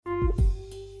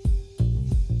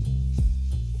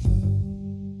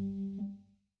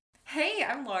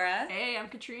I'm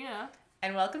Katrina.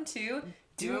 And welcome to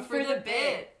Do It For The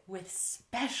Bit with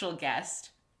special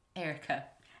guest, Erica.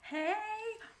 Hey!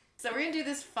 So we're going to do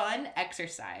this fun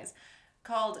exercise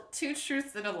called Two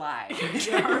Truths and a Lie.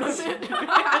 You heard of it?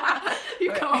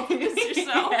 You come up with this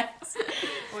yourself? Yes.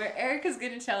 Where Erica's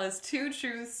going to tell us two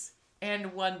truths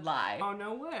and one lie. Oh,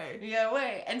 no way. Yeah,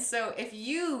 way. And so if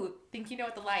you think you know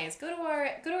what the lie is, go to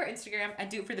our Instagram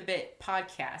at Do It For The Bit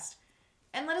podcast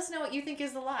and let us know what you think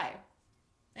is the lie.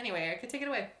 Anyway, Erica, take it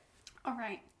away. All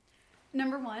right.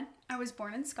 Number 1, I was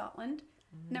born in Scotland.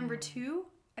 Number 2,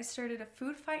 I started a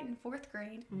food fight in 4th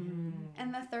grade.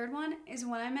 And the third one is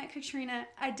when I met Katrina,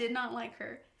 I did not like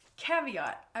her.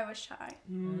 Caveat, I was shy.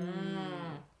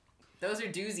 Those are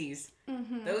doozies.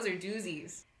 Those are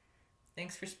doozies.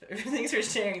 Thanks for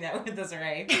sharing that with us,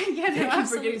 right? Yeah, no, Thank you for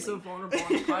absolutely. getting so vulnerable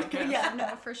on the podcast. Yeah,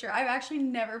 no, for sure. I've actually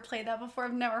never played that before.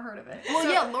 I've never heard of it. Well,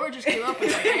 yeah, Laura just came up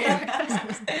with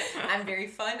it. I'm very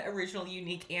fun, original,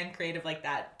 unique, and creative like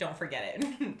that. Don't forget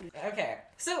it. Okay.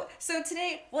 So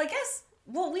today,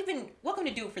 welcome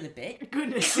to Do It For The Bit.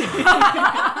 Goodness.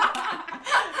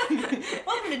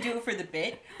 Welcome to Do It For The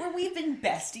Bit, where we've been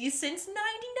besties since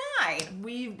 99.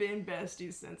 We've been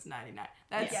besties since 99.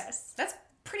 Yes. That's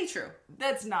pretty true.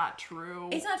 That's not true.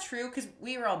 It's not true because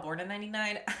we were all born in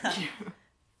 99.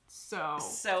 So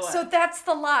So that's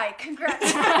the lie.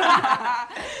 Congrats.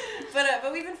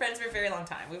 But we've been friends for a very long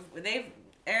time.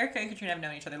 Erica and Katrina have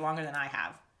known each other longer than I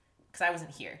have, because I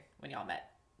wasn't here when y'all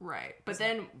met. right. But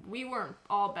then we weren't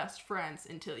all best friends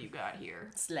until you got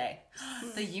here. Slay.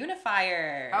 The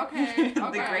unifier. Okay.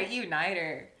 The great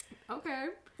uniter. Okay.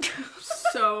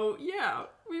 So, yeah,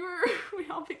 we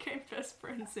all became best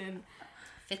friends in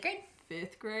 5th grade?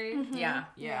 5th grade. Yeah.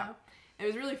 Yeah. It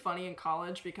was really funny in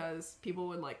college because people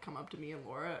would, like, come up to me and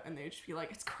Laura and they'd just be like,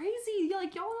 it's crazy,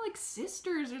 like, y'all are, like,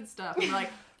 sisters and stuff. And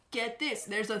like, get this,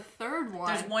 there's a third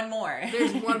one. There's one more.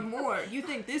 There's one more. You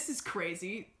think this is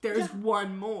crazy, there's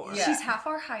one more. Yeah. She's half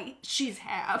our height. She's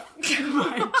half.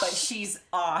 But she's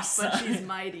awesome. But she's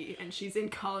mighty, and she's in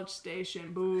College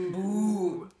Station. Boo.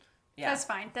 Boo. Yeah. That's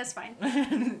fine. That's fine.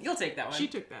 You'll take that one. She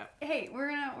took that. Hey, we're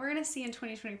gonna see in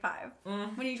 2025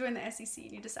 when you join the SEC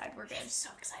and you decide we're good. I'm so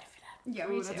excited for that. Yeah, Ooh,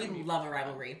 me that's too. We love a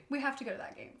rivalry. We have to go to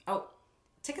that game. Oh,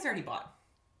 tickets already bought.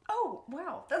 Oh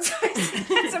wow, that's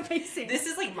that's amazing. This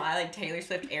is like my Taylor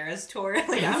Swift Eras tour.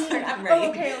 Like I'm ready. Oh,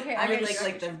 okay. I'm in Okay.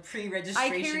 like the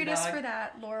pre-registration. I carried us dog. for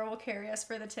that. Laura will carry us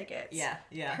for the tickets. Yeah.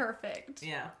 Perfect.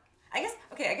 Yeah. I guess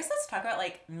let's talk about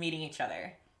like meeting each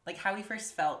other. Like how we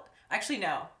first felt. Actually,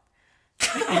 no.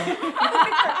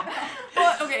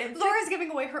 Well, okay. Laura's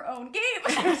giving away her own game.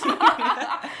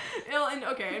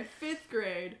 In 5th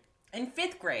grade. In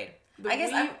 5th grade.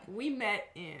 We met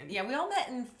in. Yeah, we all met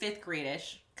in 5th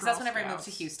grade-ish. Because that's Girl whenever I moved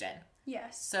to Scouts. Houston.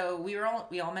 Yes. So we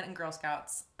all met in Girl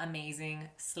Scouts. Amazing.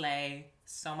 Slay.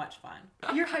 So much fun.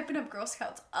 You're hyping up Girl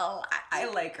Scouts a lot. I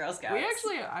like Girl Scouts.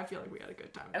 I feel like we had a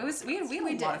good time. It was we had We a lot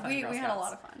did. of fun. We in Girl had a Scouts.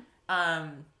 lot of fun.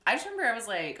 I just remember I was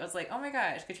like, oh my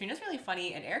gosh, Katrina's really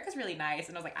funny and Erica's really nice,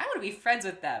 and I was like, I want to be friends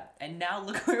with them. And now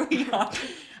look where we are.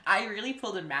 I really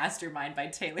pulled a Mastermind by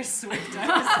Taylor Swift.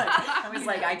 I was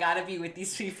like, I gotta be with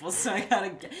these people, so I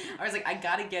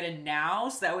gotta get in now,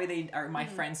 so that way they are my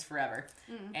friends forever.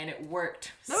 And it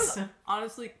worked. That was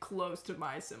honestly close to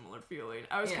my similar feeling.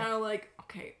 I was kind of like,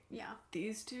 okay, Yeah.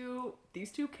 these two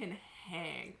can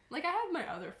hang. Like, I have my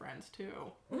other friends too,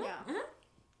 Yeah.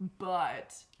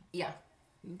 but Yeah,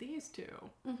 these two,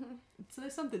 so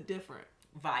there's something different.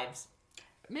 vibes.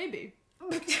 Maybe.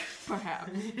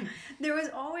 Perhaps. There was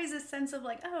always a sense of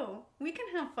like, oh, we can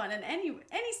have fun in any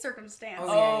circumstance.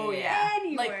 Oh, yeah. yeah.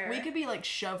 Anywhere. Like, we could be, like,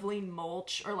 shoveling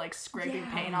mulch or, like, scraping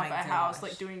Yeah. paint Oh off my a house, gosh.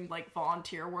 like, doing, like,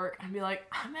 volunteer work, and be like,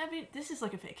 this is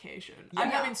like a vacation. Yeah.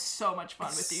 I'm having so much fun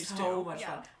with these So two. much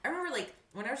Yeah. fun. I remember like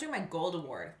when I was doing my gold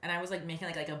award and I was like making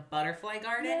like a butterfly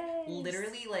garden, Yes.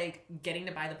 literally like getting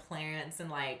to buy the plants and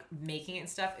like making it and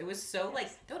stuff. It was so like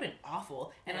that would have been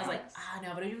awful. And I was like, no,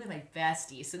 but I'm doing my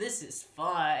bestie, so this is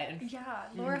fun. Yeah.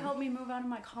 Laura helped me move out of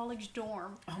my college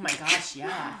dorm Oh my gosh,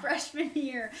 yeah. freshman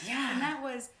year. Yeah. And that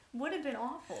would have been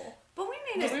awful. But we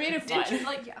made it. We made it fun. Did you,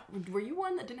 like, Yeah. were you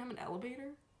one that didn't have an elevator?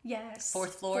 Yes. 4th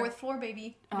floor? 4th floor,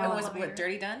 baby. Oh, No was elevator. what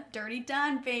Dirty Done? Dirty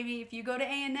done, baby. If you go to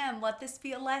A&M, let this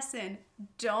be a lesson.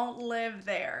 don't live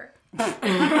there. I'm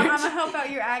gonna help out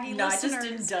your Aggie Not listeners.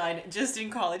 just in Dunn, just in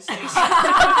College Station.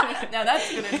 Now that's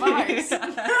good advice.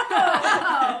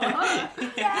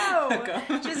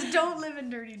 No, just don't live in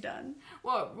Dirty Dun.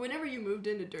 Well, whenever you moved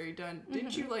into Dirty Dun,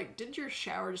 didn't your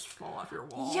shower just fall off your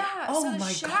wall? Yeah, Oh so the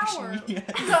my shower gosh,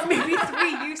 yes. got maybe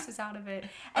 3 uses out of it.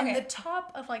 And Okay. the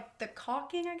top of like the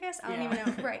caulking, I guess, I don't Yeah.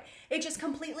 even know. Right. It just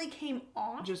completely came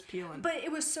off. Just peeling. But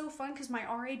it was so fun because my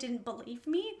RA didn't believe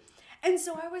me. And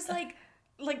so I was like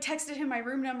texted him my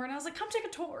room number and I was like, come take a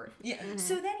tour. Yeah.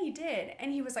 So then he did.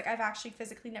 And he was like, I've actually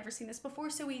physically never seen this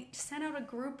before. So we sent out a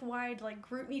group-wide, like,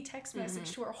 group me text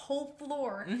message to our whole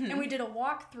floor. And we did a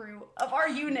walkthrough of our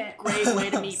unit. Great way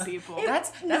to meet people.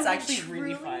 That's No, actually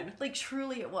really fun. Like,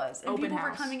 truly it was. And Open people were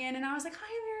house. coming in and I was like, hi,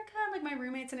 America. Like, my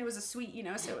roommates. And it was a suite, you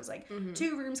know. So it was like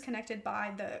 2 rooms connected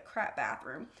by the crap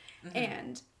bathroom.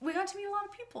 And we got to meet a lot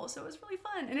of people. So it was really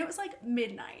fun. And it was like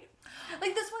midnight.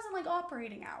 Like, this wasn't like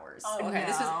operating hours. Oh, okay.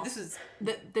 No. This was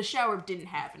The shower didn't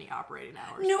have any operating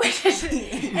hours. No, it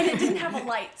didn't. And it didn't have a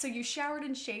light. So you showered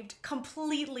and shaved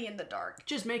completely in the dark.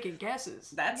 Just making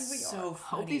guesses. that's we so are.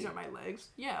 funny. Hope these are my legs.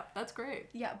 Yeah, that's great.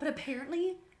 Yeah, but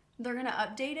apparently they're going to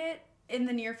update it in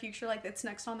the near future. Like, it's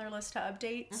next on their list to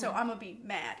update. So I'm going to be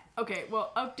mad. Okay,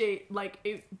 well, update like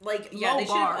it. Like, yeah, Low they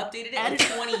should have bar. updated it Added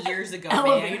like 20 years ago, man.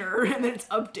 Elevator, and then it's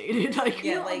updated. Like,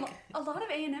 Yeah, You know, like- a lot of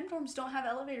A&M dorms don't have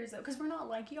elevators though, because we're not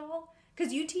like y'all.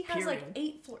 Because UT has like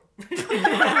Period. 8 floors.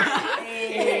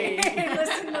 Hey.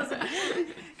 listen.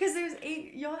 Because there's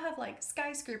 8. Y'all have like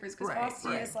skyscrapers. Because Right,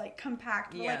 Austin right. is like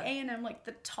compact. But Yeah. like A&M, like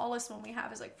the tallest one we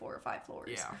have is like 4 or 5 floors.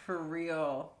 Yeah. For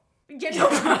real. Yeah, no,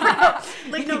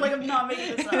 like no, like I'm not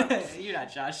making this up. You're not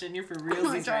joshing. You're for I'm not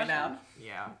realsies right now. joshing.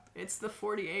 Yeah, it's the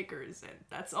 40 acres, and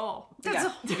that's all. That's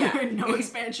Yeah. all. No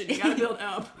expansion. You gotta build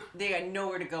up. They got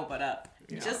nowhere to go but up.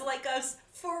 Yeah. Just like us,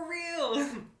 for real.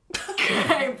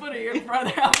 Okay, put it in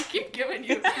front. I'll keep giving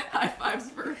you high fives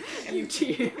for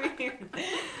UT.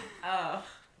 Oh,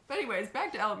 But anyways,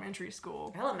 back to elementary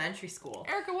school. elementary school.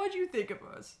 Erica, what'd you think of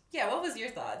us? Yeah, what was your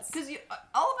thoughts? Because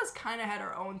all of us kind of had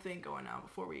our own thing going on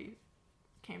before we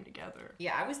came together.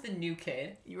 Yeah, I was the new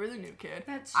kid. You were the new kid.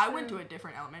 That's I went to true. a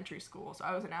different elementary school, so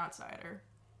I was an outsider.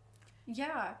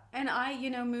 Yeah, and I,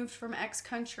 moved from X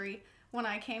country when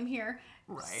I came here.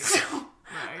 Right. So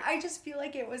Right. I just feel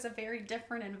like it was a very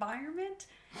different environment.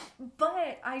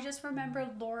 But I just remember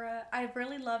Laura. I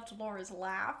really loved Laura's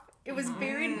laugh. It was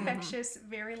very infectious,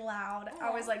 very loud.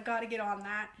 I was like, gotta get on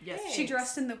that. Yes. She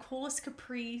dressed in the coolest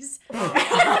capris.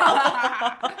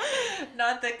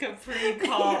 Not the Capri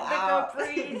call out.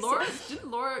 Didn't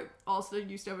Laura also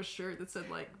used to have a shirt that said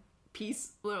like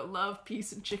peace, love,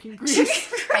 peace, and chicken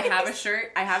grease? I have a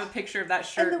shirt. I have a picture of that And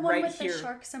shirt the one right with here. the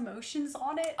shark's emotions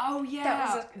on it. Oh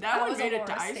yeah, that one was a made it Laura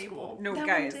to high staple. school. No, That one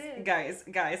guys, did.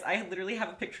 guys, I literally have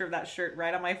a picture of that shirt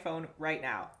right on my phone right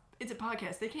now. It's a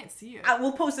podcast; they can't see it.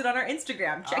 We'll post it on our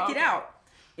Instagram. Check it Okay. out.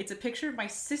 It's a picture of my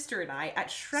sister and I at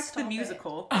Shrek Stop the it.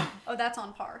 Musical. Oh, that's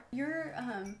on par. Your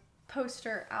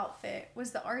poster outfit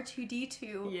was the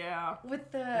R2D2 Yeah. with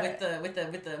the with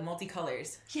the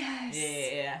multicolors. yes.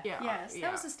 Yeah. Yeah. Yes, yeah.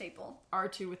 that was a staple.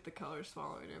 R2 with the colors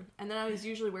following him, and then I was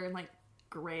usually wearing like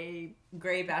gray.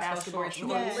 Gray basketball Basketball shorts with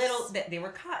shorts. a little. They were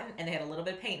cotton and they had a little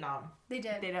bit of paint on them. They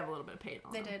did. They'd have a little bit of paint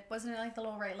on They them. did. Wasn't it like the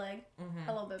little right leg?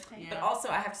 A little bit of paint. Yeah. But also,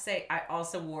 I have to say, I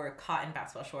also wore cotton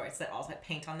basketball shorts that also had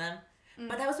paint on them.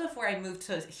 But that was before I moved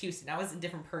to Houston. I was a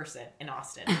different person in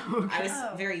Austin. I was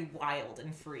Oh. very wild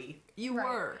and free. You Right.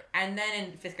 were. And then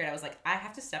in 5th grade, I was like, I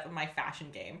have to step up my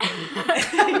fashion game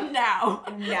Now.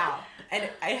 now. And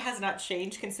it has not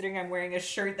changed considering I'm wearing a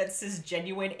shirt that says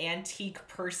genuine antique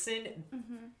person.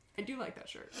 I do like that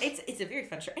shirt. It's a very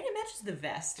fun shirt. And it matches the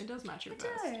vest. It does match your It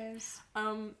vest.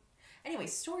 does. Anyway,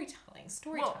 storytelling.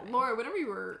 Well, Laura, whenever you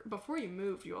were before you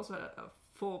moved, you also had a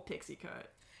full pixie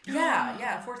cut.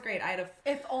 Yeah, 4th grade, I had a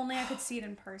If only I could see it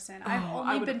in person. I've I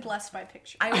only would've- been blessed by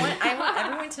pictures. I want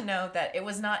everyone to know that it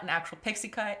was not an actual pixie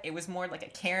cut. It was more like a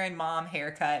Karen mom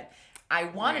haircut. I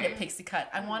wanted a Right. pixie cut.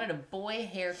 I wanted a boy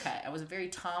haircut. I was a very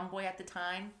tomboy at the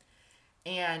time.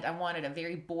 And I wanted a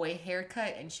very boy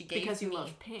haircut. And she gave Because me... you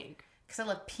love pink. Because I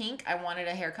love pink, I wanted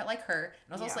a haircut like her.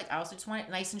 And I was also Yeah. like, I also just want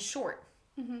it nice and short.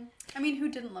 I mean, who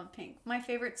didn't love pink? My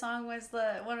favorite song was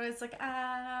the one where it's like,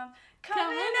 I'm coming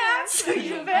Coming out, so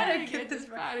you better Get get this this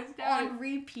right. bodies down. On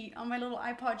repeat on my little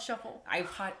iPod shuffle.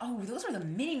 iPod. Oh, those are the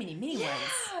mini ones.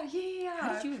 Yeah.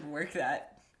 How did you even work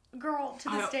that? Girl, to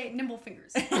this day, nimble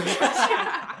fingers.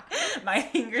 My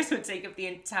fingers would take up the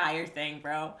entire thing,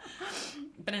 bro.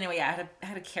 But anyway, yeah, I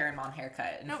had a Karen mom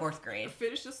haircut in 4th grade.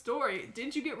 Finish the story.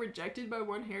 Didn't you get rejected by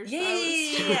one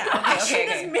hairstylist? Yeah. She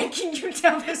is making you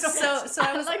tell this. So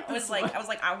I was like this one.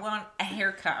 like, I want a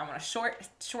haircut. I want a short,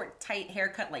 tight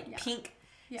haircut, like pink.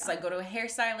 Yeah. So I go to a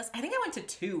hairstylist. I think I went to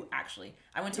 2, actually.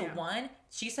 I went to Yeah. 1.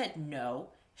 She said no.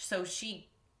 So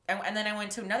and then I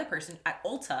went to another person at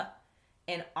Ulta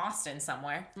in Austin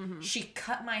somewhere. Mm-hmm. She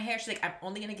cut my hair. She's like, I'm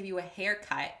only going to give you a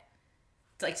haircut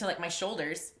to my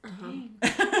shoulders.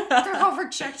 They're all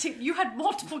rejecting. You had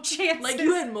multiple chances. Like,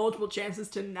 you had multiple chances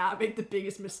to not make the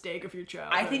biggest mistake of your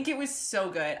childhood. I think it was so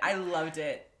good. I loved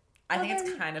it. I think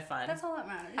it's kind of fun. That's all that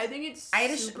matters. I think it's I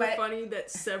had a super funny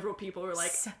that several people were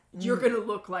like, So- you're gonna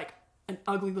look like an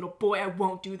ugly little boy, I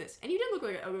won't do this. And you didn't look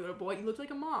like an ugly little boy, you looked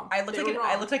like a mom. I looked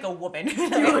like a woman.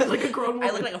 You looked like a grown woman.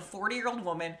 I looked like a 40-year-old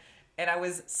woman, and I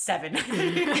was 7. A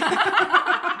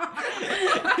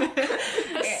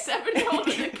 7-year-old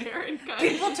with a Karen cut.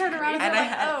 People turn around and And they're I like,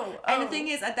 had, oh. and the thing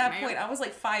is, at that man. point, I was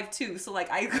like 5'2", so like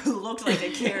I looked like a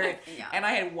Karen, Yeah. and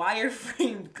I had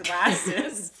wire-framed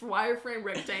glasses. Wireframe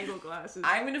rectangle glasses.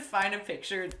 I'm gonna find a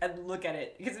picture and look at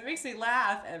it because it makes me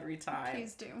laugh every time.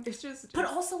 Please do. It's just But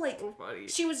also, like, so funny.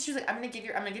 she was like, I'm gonna give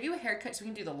you a haircut so we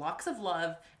can do the locks of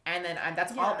love, and then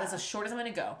that's all. That's as short as I'm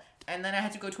gonna go. And then I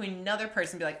had to go to another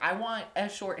person and be like, I want a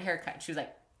short haircut. She was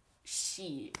like,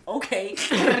 okay.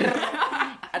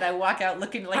 And I walk out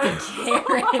looking like a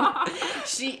Karen.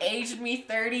 She aged me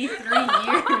 33 years,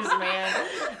 man.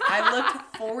 I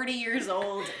looked 40 years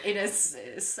old in a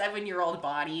 7-year-old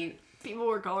body. People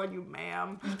were calling you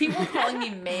ma'am. People were calling me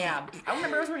ma'am. I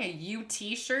remember I was wearing a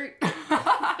UT shirt,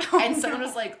 and someone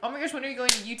was like, oh my gosh, when are you going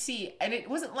to UT? And it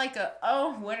wasn't like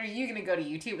when are you going to go to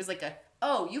UT? It was like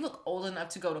oh, you look old enough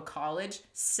to go to college,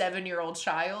 7-year-old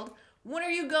child. When are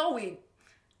you going?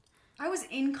 I was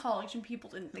in college and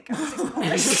people didn't think I was in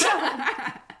college. So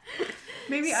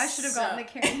maybe I should have gotten the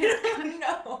Karen haircut.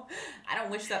 No, I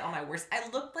don't wish that on my worst. I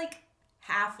looked like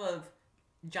half of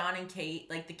John and Kate,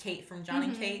 like the Kate from John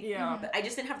and Kate. Yeah. But I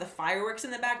just didn't have the fireworks in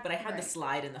the back, but I had the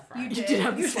slide in the front. You You did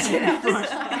have the slide in front.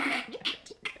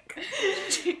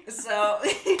 So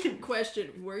Question,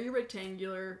 were your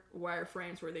rectangular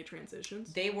wireframes, were they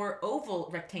transitions? they were oval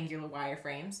rectangular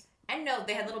wireframes. And no,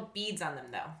 they had little beads on them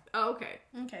though. Oh, okay.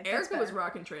 Okay. Erica was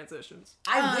rocking transitions.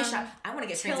 I wish I want to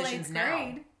get till transitions 8th now.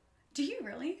 grade. Do you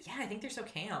really? Yeah, I think they're so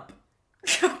camp.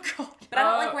 Oh god. But I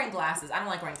don't like wearing glasses. I don't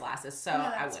like wearing glasses, so No, I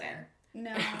that's wouldn't. fair.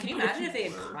 No. Can you imagine if they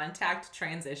had contact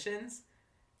transitions?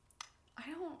 I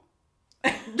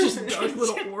don't. Just those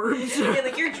little orbs. Yeah,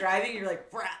 like you're driving, you're like,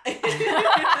 brah.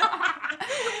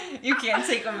 You can't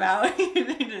take them out. You're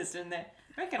just in there.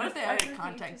 What if they had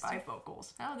contact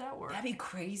bifocals? How would that work? That'd be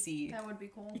crazy. That would be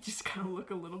cool. You just kind of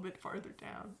look a little bit farther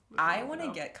down. I want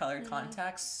to get colored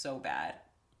contacts so bad.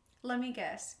 Let me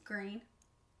guess. Green.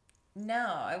 No,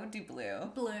 I would do blue.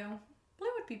 Blue. Blue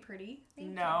would be pretty.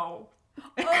 No.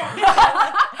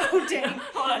 Oh dang.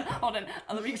 Hold on.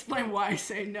 Let me explain why I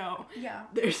say no. Yeah.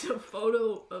 There's a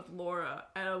photo of Laura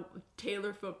at a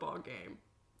Taylor football game.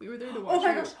 We were there to watch Oh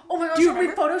my her. gosh. Oh my gosh. Do you We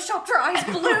remember? photoshopped her eyes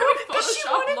blue because she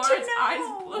Photoshopped wanted Laura's to know.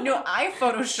 eyes blue. No, I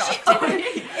photoshopped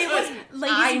it. It was,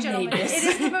 ladies I and gentlemen, made this. it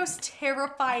is the most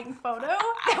terrifying photo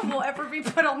that will ever be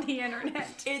put on the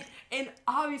internet. And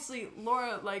obviously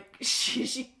Laura, like,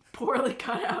 she poorly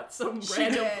cut out some She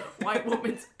random did. white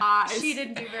woman's eyes. She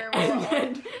didn't do very well.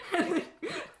 and then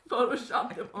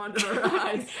photoshopped them onto her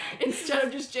eyes instead of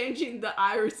just changing the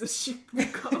irises. She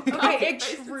Okay, it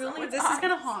truly, this is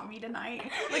gonna haunt me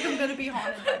tonight. Like, I'm gonna be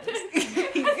haunted by this.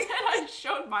 And I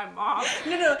showed my mom.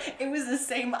 No, it was the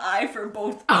same eye for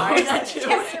both Oh, eyes. that too.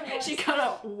 Yes, it was. She cut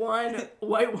out one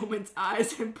white woman's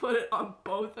eyes and put it on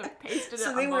both and pasted it So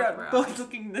on they were her both eyes.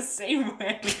 looking the same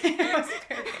way.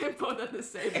 And both at the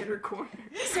same inner corner.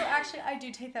 So actually, I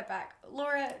do take that back.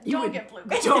 Laura, You don't would- get blue.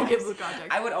 Don't get blue contacts.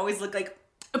 I would always look like,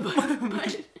 but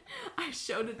I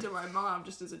showed it to my mom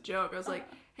just as a joke. I was like,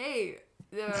 hey,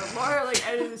 Laura like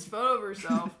edited this photo of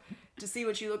herself to see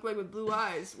what she looked like with blue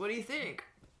eyes. What do you think?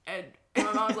 And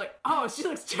my mom was like, oh, she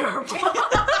looks terrible.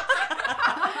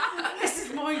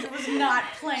 Mrs. Boyd was not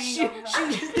playing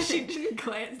around. She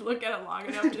didn't look at it long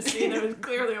enough to see that it was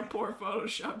clearly a poor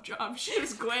Photoshop job. She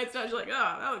just glanced at it, she's like,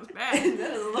 oh, that looks bad. that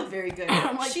doesn't look very good.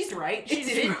 I'm like, she's right. She's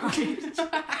It didn't. right.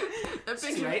 That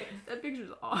She's picture, right. That picture's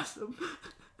awesome.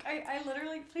 I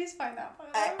literally, please find that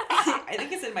photo. I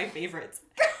think it's in my favorites.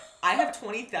 I have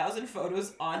 20,000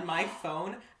 photos on my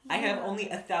phone. I have only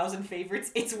 1,000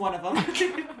 favorites. It's one of them.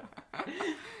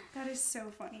 That is so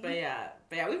funny. But yeah,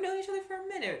 we've known each other for a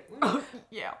minute. Oh,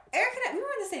 yeah. Eric and I, we were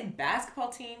on the same basketball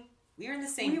team. We were in the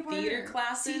same theater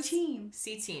classes. C-team.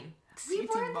 C-team. We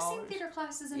were in the same ballers. theater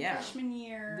classes in Yeah. freshman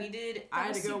year. We did. I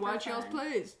had to go super watch y'all's fun.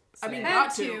 plays. I mean,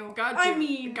 Same. got to. I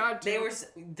mean, got to. They were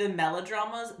the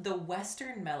melodramas, the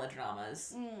Western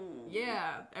melodramas.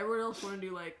 Yeah, everyone else wanted to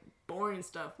do like boring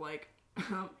stuff like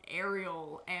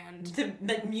Ariel and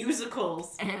The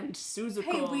musicals. and Suzical.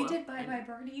 Hey, we did Bye Bye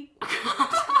Birdie.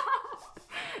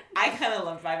 I kind of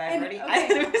loved Bye Bye And, Birdie. okay.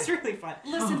 It was really fun.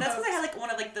 Listen, that's folks. because I had like one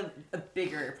of like the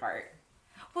bigger part.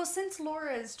 Well, since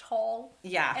Laura is tall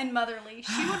Yeah. and motherly,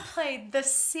 she would play the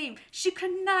same. She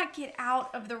could not get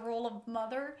out of the role of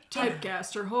mother.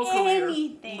 Typecast her whole career.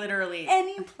 Anything. Literally.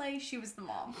 Any play, she was the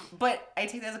mom. But I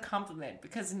take that as a compliment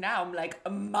because now I'm like a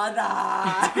mother.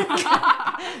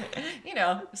 You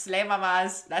know, slay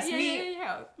mamas. That's Yeah, me.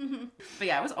 yeah. But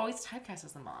yeah, I was always typecast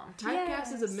as the mom.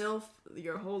 Typecast as a Yes. MILF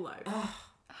your whole life.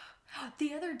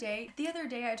 The other day,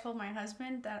 I told my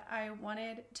husband that I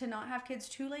wanted to not have kids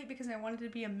too late because I wanted to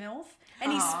be a MILF.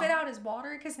 And he Aw. spit out his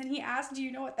water because then he asked, "Do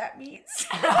you know what that means?"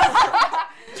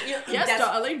 Yes, That's-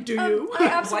 darling, do you? I Why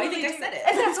absolutely do you think I said it?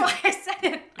 And that's why I said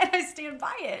it. And I stand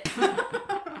by it.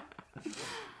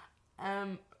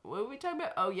 What were we talking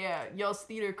about? Oh yeah, y'all's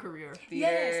theater career.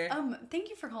 Theater. Yes. Thank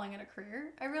you for calling it a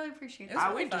career. I really appreciate it. It was I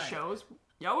really went to fun. shows.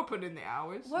 Y'all were putting in the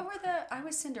hours. What were the... I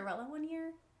was Cinderella one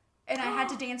year. And I had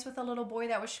to dance with a little boy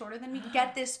that was shorter than me.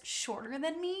 Get this, shorter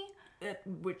than me.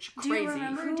 Which Do crazy. you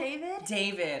remember Who- David?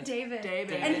 David. David.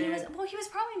 And he was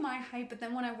probably my height, but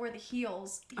then when I wore the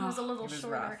heels, he was a little he was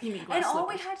shorter. rough. You mean And glass all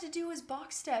we slippers. had to do was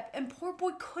box step, and poor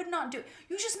boy could not do it.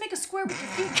 You just make a square with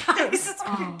your feet, guys. That's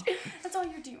all, that's all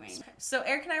you're doing. So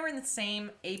Eric and I were in the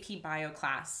same AP Bio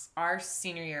class our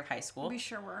senior year of high school. We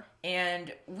sure were.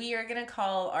 And we are going to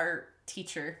call our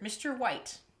teacher Mr.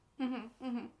 White.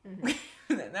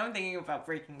 Now I'm thinking about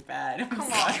Breaking Bad. Come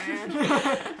on,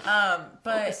 man.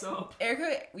 But Focus up.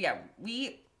 Erica, yeah,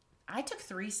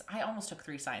 I almost took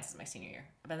 3 sciences my senior year,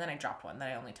 but then I dropped one.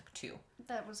 Then I only took 2.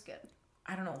 That was good.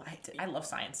 I don't know why I love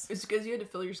science. It's because you had to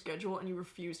fill your schedule and you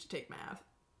refused to take math.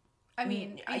 I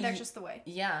mean, that's just the way.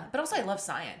 Yeah, but also I love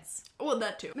science. Well,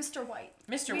 that too. Mr. White.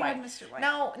 Mr. We White. had Mr. White.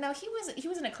 Now he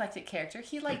was an eclectic character.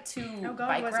 He liked to Oh, God,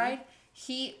 bike was he? ride.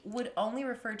 He would only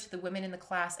refer to the women in the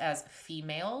class as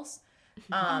females.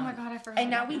 Oh my God, I forgot.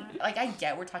 And now about that. I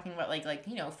get we're talking about like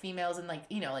you know females and like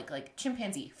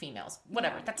chimpanzee females,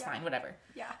 whatever. Yeah, that's yeah. fine, whatever.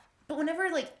 Yeah. But whenever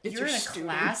like It's you're your in a students.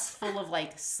 class full of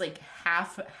like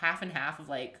half and half of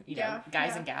like you know Yeah, guys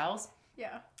yeah. and gals,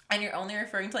 Yeah. and you're only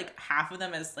referring to like half of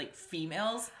them as like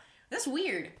females, that's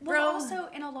weird, bro. Well, also,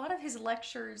 in a lot of his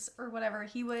lectures or whatever,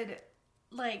 he would,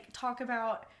 like, talk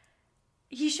about...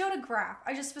 He showed a graph.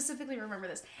 I just specifically remember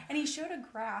this. And he showed a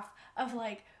graph of,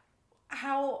 like,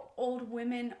 how old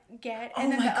women get. And Oh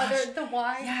then my the gosh. other, the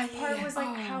Y Yeah, part yeah. was,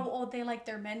 like, how old they, like,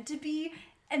 they're meant to be.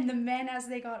 And the men, as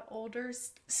they got older,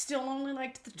 still only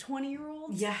liked the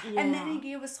 20-year-olds. Yeah. And then he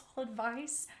gave us all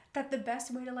advice that the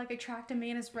best way to, like, attract a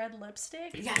man is red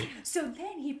lipstick. Yeah. So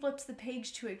then he flips the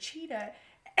page to a cheetah,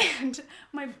 and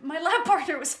my lab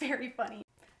partner was very funny.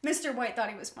 Mr. White thought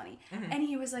he was funny. And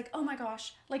he was like, oh my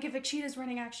gosh, like if a cheetah's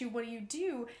running at you, what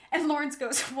do? And Lawrence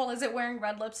goes, well, is it wearing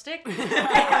red lipstick? And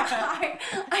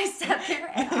I sat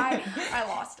there and I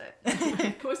lost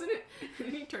it. Wasn't it?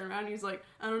 And he turned around and he's like,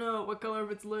 I don't know, what color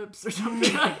of its lips or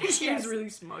something. Like, he was Yes. really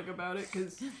smug about it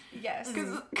because Yes.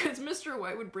 Mr.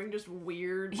 White would bring just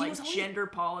weird, He like, was always- gender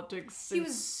politics He and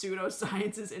was-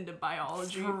 pseudosciences into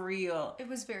biology. For real. It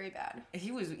was very bad.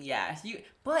 He was, yeah.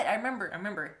 But I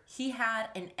remember he had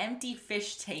an empty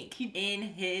fish tank in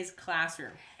his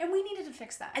classroom. And we needed to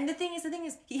fix that. And the thing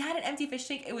is, he had an empty fish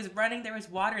tank. It was running. There was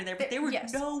water in there, but there were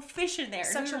Yes. no fish in there.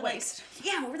 Such We were a like, waste.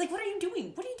 yeah, we're like, what are you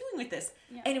doing? What are you doing with this?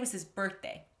 Yeah. And it was his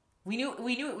birthday. We knew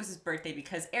it was his birthday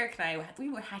because Eric and I, we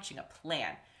were hatching a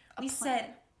plan. We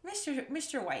said,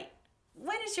 Mr. White,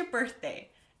 when is your birthday?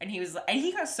 And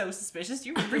he got so suspicious. Do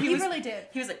you remember? He really did.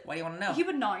 He was like, what do you want to know? He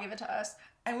would not give it to us.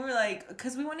 And we were like,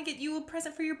 because we want to get you a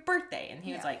present for your birthday. And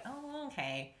he was Yeah. like, oh,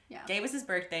 okay. Yeah. Gave us his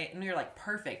birthday, and we were like,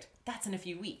 perfect. That's in a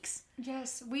few weeks.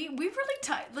 Yes, we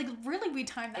really we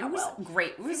timed that It was well.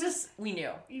 great. It was just, we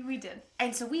knew. We did.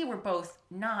 And so we were both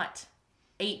not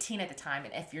 18 at the time.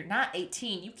 And if you're not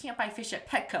 18, you can't buy fish at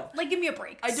Petco. Like, give me a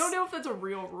break. I don't know if that's a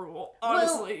real rule,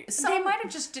 honestly. They might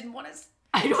have just didn't want us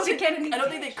I don't to get any I don't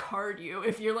think they fish. card you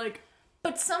if you're like,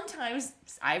 But sometimes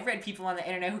I've read people on the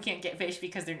internet who can't get fish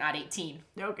because they're not 18.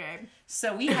 okay.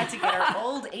 So we had to get our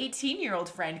old 18-year-old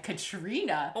friend,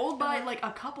 Katrina, Old by like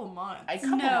a couple months. a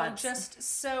couple No, months. just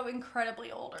so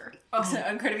incredibly older.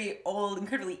 Incredibly old,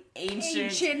 incredibly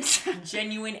ancient, Ancient.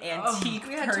 genuine antique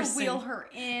We had person. to wheel her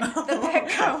in the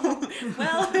Petco.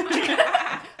 Well,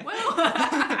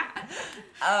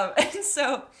 Well, and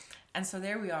so And so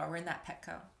there we are. We're in that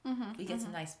Petco. We get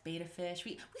some nice betta fish.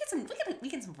 We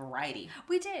get some variety.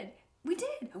 We did.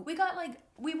 We got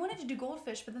we wanted to do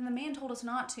goldfish, but then the man told us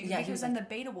not to because then the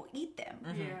beta will eat them.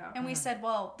 Yeah. And we said,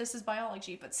 well, this is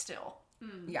biology, but still.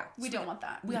 Yeah. We don't want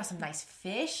that. We got some nice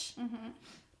fish.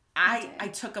 I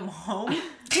took them home.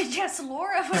 Yes,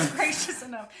 Laura was gracious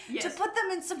enough to put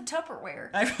them in some Tupperware.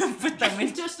 I put them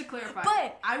in. Just to clarify,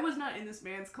 But I was not in this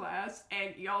man's class,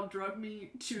 and y'all drug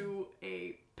me to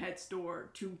a pet store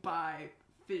to buy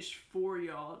fish for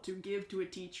y'all to give to a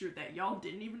teacher that y'all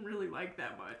didn't even really like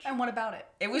that much. And what about it?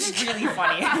 It was really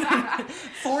funny.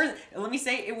 Let me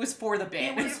say, it was for the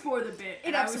bit. It was for the bit.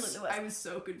 It absolutely was. I was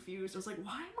so confused. I was like,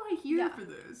 why am I here for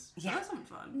this? Yeah. That wasn't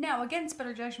fun. Now, against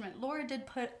better judgment, Laura did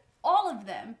put all of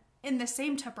them in the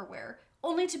same Tupperware,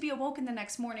 only to be awoken the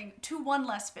next morning to one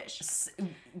less fish.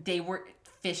 They were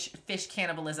fish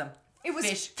cannibalism. It was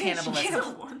fish fish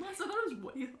cannibalism. One less? I thought it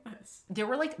was way less. There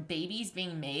were like babies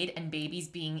being made and babies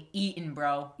being eaten,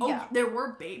 bro. Oh, Yeah. there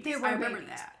were babies. They were I remember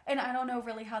babies. that. And I don't know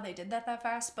really how they did that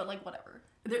fast, but whatever.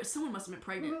 Someone must have been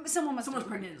pregnant. Someone was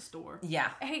pregnant in the store. Yeah.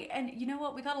 Hey, and you know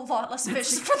what? We got a lot less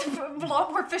fish a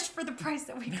lot more fish for the price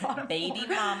that we got them Baby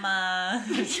for. mama.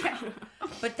 Yeah.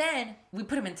 But then we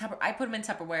put them in I put them in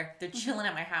Tupperware. They're chilling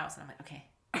at my house, and I'm like, okay,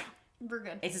 We're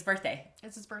good. it's his birthday.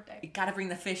 It's his birthday. You gotta bring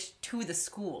the fish to the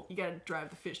school. You gotta drive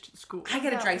the fish to the school. I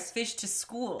gotta That drive was- fish to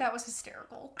school. That was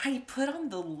hysterical. I put on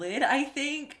the lid, I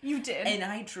think. You did. And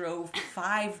I drove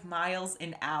 5 miles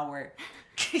an hour.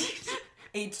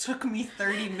 It took me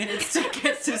 30 minutes to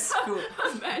get to school.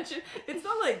 Imagine, it's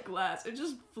not like glass. It's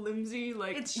just flimsy,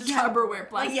 like It's just Tupperware,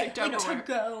 plastic yeah, Tupperware. to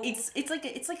go. It's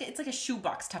like a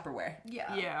shoebox Tupperware.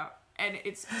 Yeah. Yeah, and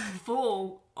it's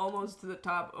full almost to the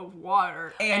top of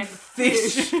water And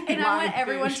fish. And I want Live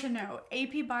everyone fish. to know,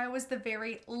 AP Bio was the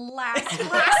very last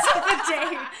class of the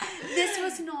day. This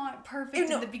was not perfect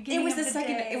in the beginning. It was of the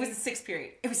second. day. It was the sixth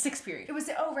period. It was sixth period. It was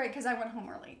right because I went home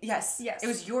early. Yes. Yes. It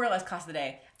was your last class of the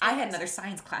day. I had another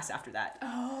science class after that.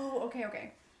 Oh,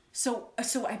 okay. So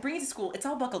I bring it to school. It's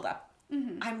all buckled up.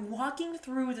 I'm walking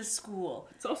through the school.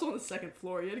 It's also on the second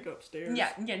floor. You had to go upstairs.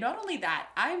 Yeah. Not only that,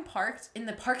 I'm parked in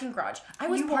the parking garage. I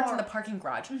was parked in the parking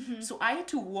garage. So I had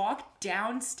to walk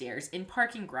downstairs in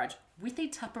parking garage with a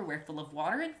Tupperware full of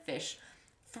water and fish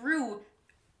through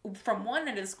from one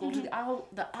end of the school to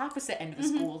the opposite end of the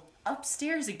school,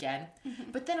 upstairs again.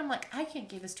 But then I'm like, I can't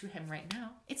give this to him right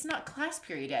now. It's not class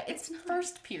period yet. It's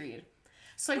first period.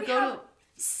 So I We go have to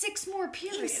 6 more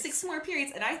periods. 6 more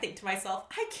periods, and I think to myself,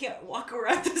 I can't walk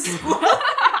around the school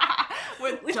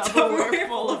with Tupperware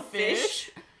full of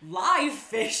fish. live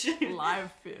fish.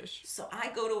 Live fish. So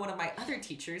I go to one of my other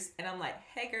teachers, and I'm like,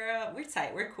 hey girl, we're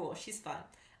tight, we're cool, she's fun.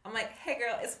 I'm like, hey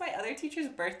girl, it's my other teacher's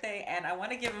birthday, and I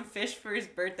want to give him fish for his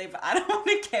birthday, but I don't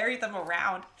want to carry them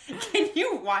around. Can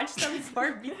you watch them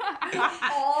for me?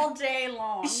 All day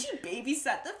long. She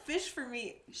babysat the fish for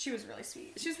me. She was really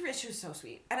sweet. She was so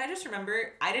sweet. And I just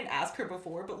remember, I didn't ask her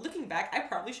before, but looking back, I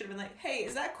probably should have been like, hey,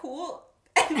 is that cool?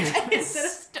 And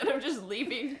Instead of just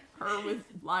leaving her with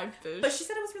live fish. but she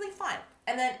said it was really fun.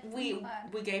 And then we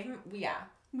gave him,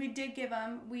 We did give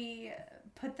them, we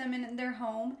put them in their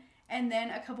home, and then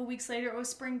a couple weeks later it was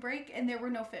spring break and there were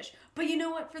no fish. But you know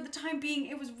what? For the time being,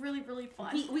 it was really, really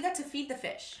fun. we got to feed the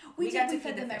fish. We got to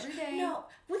fed feed them the fish every day. No,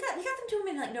 we got them to them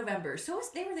in like November, so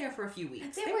they were there for a few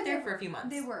weeks. They were there for a few months.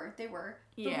 They were.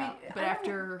 yeah, I but don't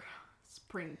after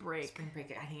spring break, Spring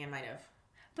break, I think I might have.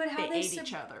 But how they ate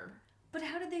each other. But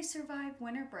how did they survive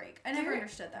winter break? I never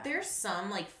understood that. There's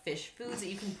some like fish foods that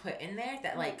you can put in there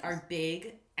that like are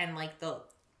big and like the.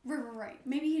 Right.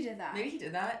 Maybe he did that. Maybe he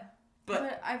did that.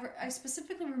 But I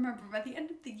specifically remember by the end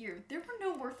of the year, there were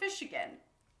no more fish again.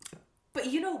 But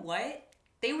you know what?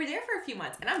 They were there for a few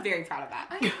months, and I'm very proud of that.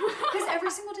 Because every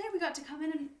single day we got to come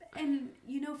in and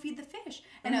feed the fish.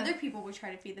 And other people would try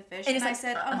to feed the fish. And it's I like,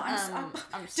 said,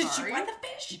 I'm did sorry. you buy the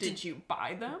fish? Did you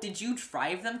buy them? Did you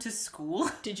drive them to school?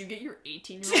 Did you get your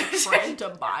 18-year-old friend to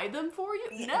buy them for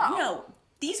you? No. No.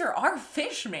 These are our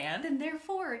fish, man. Then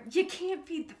therefore, you can't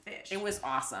feed the fish. It was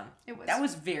awesome. It was. That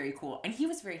was very cool. And he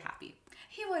was very happy.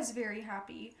 He was very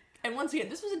happy. And once again,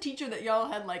 this was a teacher that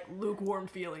y'all had like lukewarm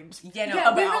feelings. Yeah, no,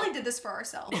 Yeah, we about- really did this for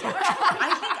ourselves.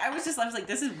 I was like,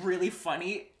 this is really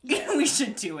funny. We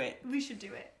should do it. We should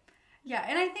do it. Yeah,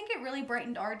 and I think it really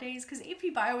brightened our days because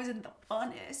AP Bio wasn't the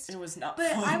funnest. It was not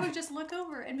But fun. I would just look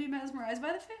over and be mesmerized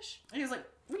by the fish. He was like,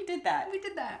 we did that. We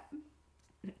did that.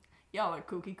 Y'all are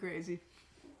kooky crazy.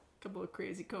 Couple of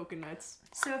crazy coconuts.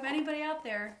 So if anybody out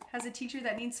there has a teacher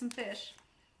that needs some fish,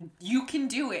 You can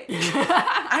do it.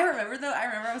 I remember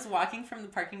I was walking from the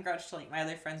parking garage to like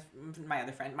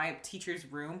my teacher's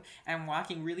room, and I'm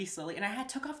walking really slowly, and I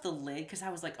took off the lid because I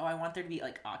was like, oh, I want there to be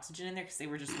like oxygen in there because they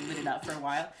were just lidded up for a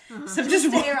while. So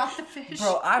Just to air off the fish.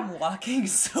 Bro, I'm walking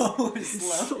so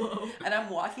slow. And I'm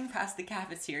walking past the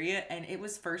cafeteria, and it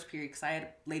was first period because I had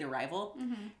late arrival.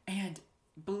 And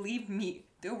believe me,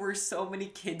 there were so many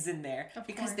kids in there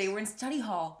because they were in study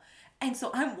hall. And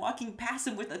so I'm walking past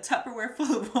him with a Tupperware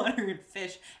full of water and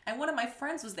fish. And one of my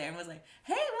friends was there and was like,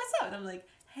 hey, what's up? And I'm like,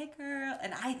 hey, girl.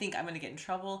 And I think I'm going to get in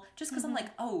trouble just because I'm like,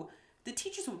 oh, the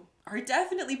teachers are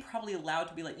definitely probably allowed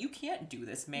to be like, you can't do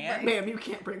this, man. Right. Ma'am, you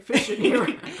can't bring fish in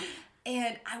here.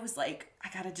 And I was like, I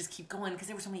got to just keep going because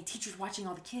there were so many teachers watching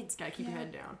all the kids. Gotta keep your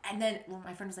head down. And then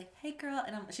my friend was like, hey, girl.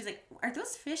 And she's like, are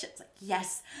those fish? It's like,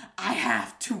 yes, I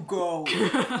have to go.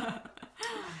 I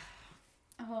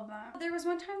love that. There was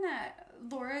one time that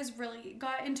Laura's really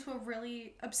got into a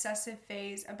really obsessive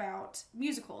phase about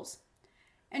musicals.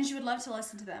 And she would love to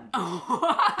listen to them.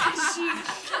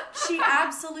 She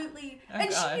absolutely...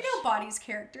 and gosh. she, bodies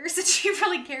characters that she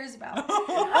really cares about.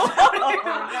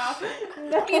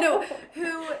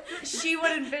 Who she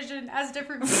would envision as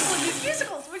different people in these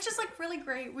musicals, which is like really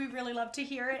great. We really love to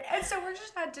hear it. And so we're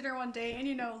just at dinner one day, and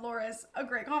Laura's a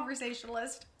great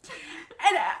conversationalist.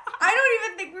 And I don't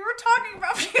even think we were talking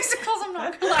about musicals. I'm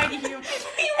not gonna lie to you.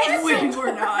 We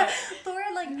were not.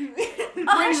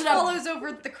 Laura follows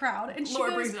over the crowd, and she Laura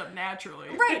goes, brings it up naturally.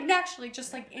 Right, naturally,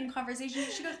 just like in conversation.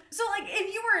 She goes, so like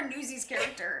if you were a Newsies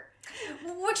character,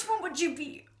 which one would you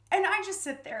be? And I just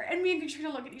sit there, and me and Katrina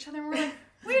look at each other, and we're like,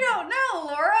 we don't know,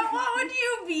 Laura. What would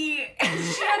you be? And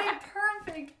she had a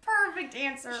perfect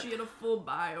answer. She had a full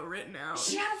bio written out.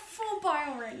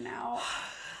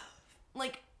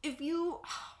 Like, if you...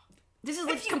 This is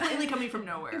like completely coming from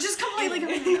nowhere. Just completely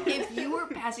coming from nowhere. If you were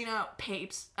passing out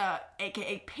papes,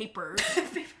 aka papers,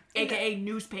 aka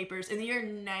newspapers, in the year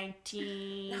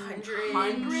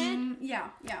 1900... Yeah.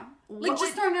 Like,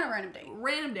 just throwing out a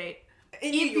random date.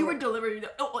 If you were delivering...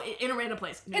 in a random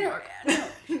place. New York.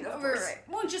 Right.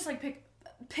 Well, just like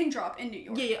pin drop in New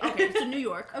York. Yeah, okay. So New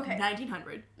York, okay.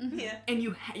 1900. Mm-hmm. Yeah. And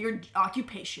your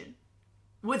occupation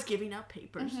was giving out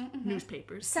papers,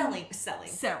 newspapers. Selling.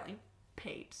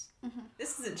 Papes. Mm-hmm.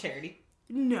 This isn't charity.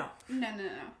 No.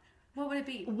 What would it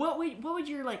be? What would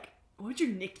your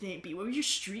nickname be? What would your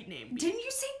street name be? Didn't you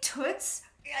say Toots?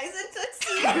 Yeah, I said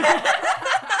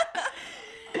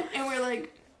Tootsie. And we're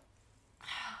like,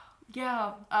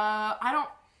 yeah, I don't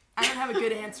have a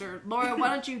good answer. Laura, why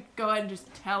don't you go ahead and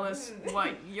just tell us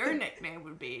what your nickname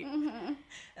would be? And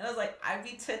I was like, I'd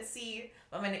be Tootsie,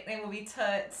 but my nickname would be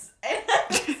Toots. And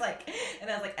I was like, and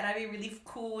I'd be really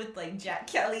cool with like Jack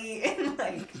Kelly and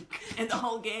the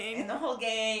whole gang. And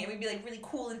we'd be like really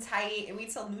cool and tight, and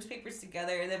we'd sell newspapers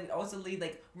together, and then we'd also lead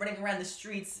like running around the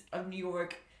streets of New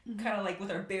York, kind of like with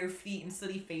our bare feet and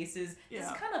sooty faces. Yeah. This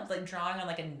is kind of like drawing on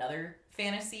like another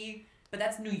fantasy. But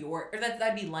that's New York, or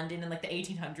that'd be London in like the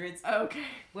 1800s. Okay.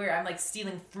 Where I'm like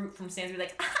stealing fruit from stands, be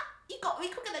like, you got me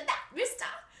quicker than that, mister.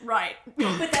 Right.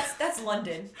 But that's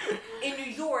London. In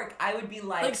New York, I would be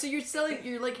like so you're selling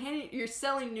newspapers. I'm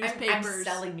selling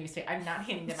newspapers. I'm not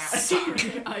handing them out.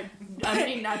 Sorry, I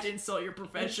mean not to insult your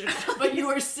profession, but you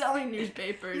are selling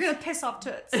newspapers. You're gonna piss off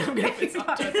Toots. I'm gonna piss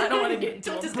off Toots. I don't want to get into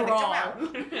Toots a is gonna brawl. come out.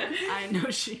 I know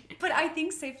she. But I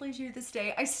think safely to this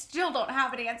day, I still don't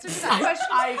have an answer to that question.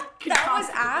 That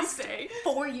was asked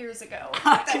 4 years ago.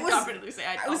 I confidently say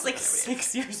I was like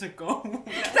 6 years ago.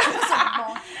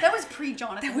 That was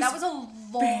pre-Jonathan. That was a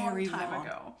long time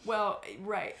ago. Well,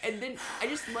 right. And then I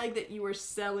just like that you were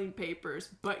selling papers,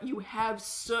 but you have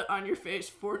soot on your face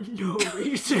for no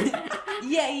reason.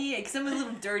 Yeah, because I'm a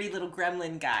little dirty little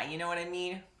gremlin guy, you know what I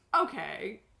mean?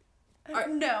 Okay.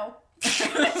 No.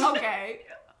 Okay.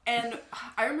 And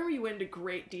I remember you went into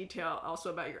great detail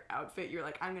also about your outfit. You're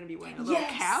like, I'm going to be wearing a little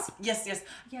cap. Yes.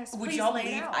 Would please y'all lay it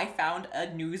believe out. I found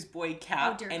a newsboy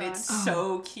cap and God. it's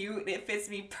so cute. It fits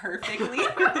me perfectly.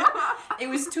 It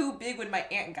was too big when my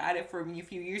aunt got it for me a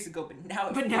few years ago, but now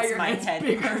it fits my head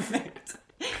bigger. Perfect.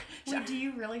 Wait, do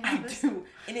you really have this? I do.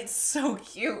 And it's so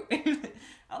cute.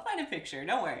 I'll find a picture.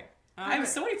 Don't worry. I have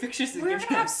so many pictures. We're gonna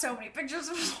have so many pictures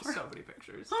of Laura. So many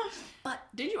pictures. But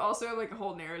did you also have like a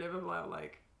whole narrative about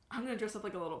like, I'm gonna dress up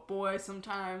like a little boy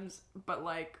sometimes, but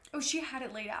like... Oh, she had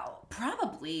it laid out.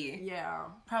 Probably. Yeah.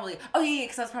 Probably. Oh, yeah,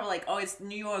 because I was probably like, oh, it's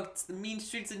New York. It's the mean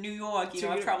streets of New York. You know,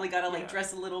 I've probably got to like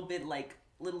dress a little bit like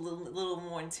little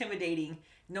more intimidating.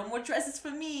 No more dresses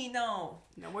for me, no.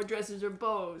 No more dresses or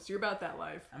bows. You're about that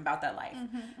life. I'm about that life.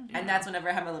 And that's whenever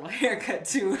I have my little haircut,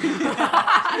 too.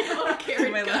 Your little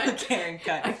Karen My cut. little Karen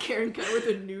cut. A Karen cut with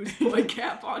a newsboy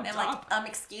cap on And I'm top. like,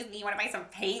 excuse me, you want to buy some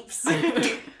papes?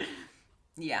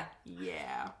 Yeah.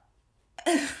 Yeah.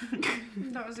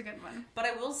 That was a good one. But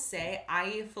I will say,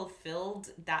 I fulfilled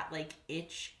that, like,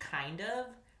 itch, kind of,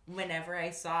 whenever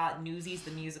I saw Newsies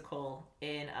the Musical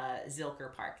in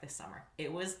Zilker Park this summer.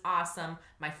 It was awesome.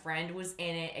 My friend was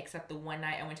in it, except the one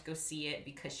night I went to go see it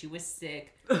because she was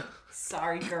sick.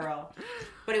 Sorry, girl.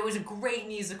 But it was a great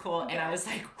musical, and I was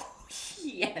like, oh,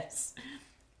 yes.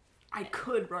 I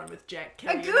could run with Jack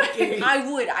Kelly. I could. in the game.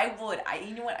 I would.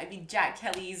 You know what? I'd be Jack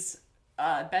Kelly's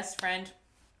best friend.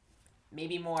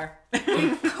 Maybe more.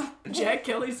 Jack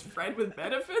Kelly's friend with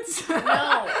benefits? No.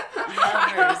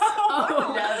 Lovers.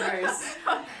 Oh. Lovers.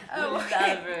 Oh,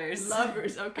 okay. Lovers.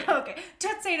 Lovers, okay. Okay,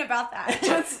 Toots ain't about that.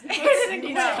 Toots It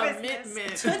needs isn't business.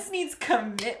 commitment. Toots needs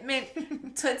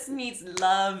commitment. Toots needs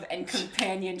love and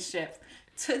companionship.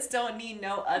 Toots don't need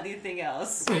no other thing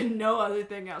else. No other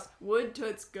thing else. Would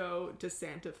Toots go to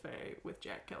Santa Fe with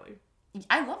Jack Kelly?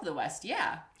 I love the West,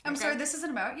 yeah. I'm Okay. sorry, this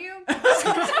isn't about you.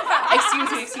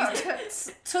 Excuse me.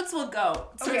 Toots. Toots will go.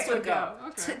 Toots Okay. will go.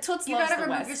 Okay. Toots You loves gotta the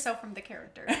remove West. yourself from the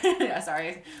character. Yeah,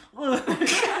 sorry.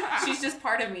 She's just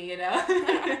part of me, you know?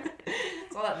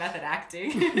 It's all that method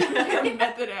acting.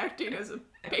 Method acting as a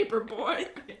paper boy.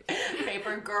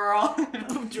 Paper girl.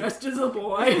 Dressed as a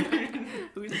boy.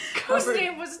 Who's Whose covered.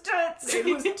 name was Toots?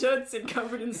 Name was Toots and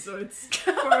covered in soots.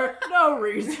 For no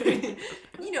reason.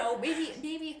 You know,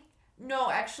 maybe.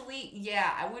 No, actually,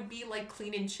 yeah, I would be like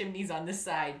cleaning chimneys on the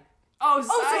side. Oh, Oh,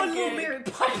 so a side little gig. Mary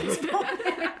Poppins moment.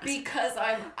 Because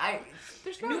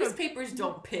There's not a- newspapers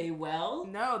don't pay well.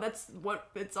 No, that's what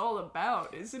it's all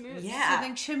about, isn't it? Yeah. So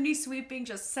then chimney sweeping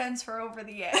just sends her over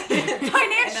the edge. And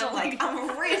Financially. I'm like,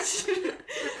 I'm rich.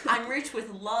 I'm rich with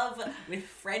love, with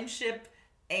friendship,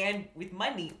 and with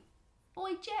money.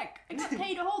 Oi, Jack, I got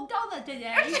paid a whole $1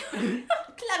 today.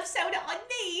 Club soda on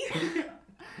me.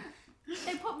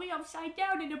 They put me upside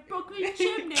down in a Brooklyn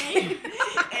chimney.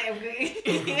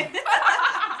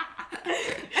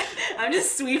 I'm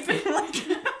just sweeping like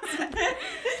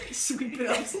Sweep it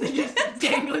up so they just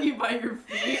dangle you by your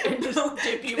feet and just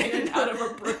dip you in and out of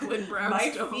a Brooklyn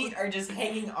brownstone. my feet are just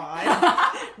hanging on.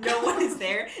 No one is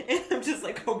there, and I'm just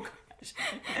like, oh gosh.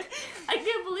 I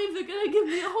can't believe they're gonna give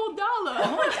me a whole $1.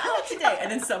 Oh my god, today. And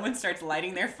then someone starts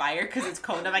lighting their fire because it's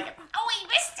cold. I'm like, oh wait,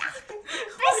 Mister!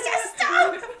 Mister,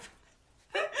 stop! Mister,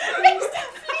 please!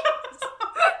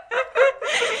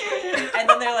 And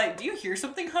then they're like, do you hear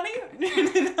something, honey?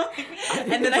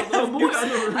 And then I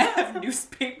have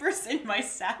newspapers in my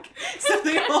sack, so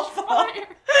they all fall.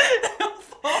 They all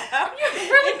fall out. You're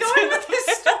really going with this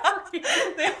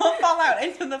story. They all fall out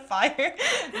into the fire,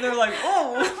 and they're like,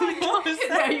 oh, what was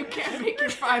Now that? you can't make your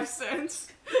 5 cents.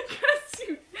 Because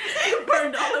you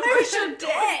burned all of your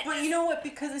dead. But you know what?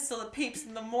 Because I still have papes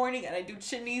in the morning and I do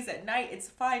chimneys at night, it's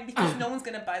fine because no one's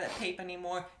gonna buy that pape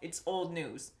anymore. It's old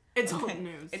news. It's old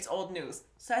news. It's old news.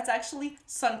 So that's actually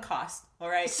sunk cost,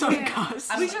 alright? some cost.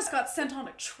 We just got sent on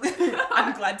a trip.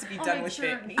 I'm glad to be On done a with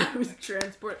journey. I was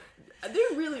transported. There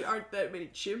really aren't that many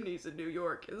chimneys in New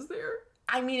York, is there? it.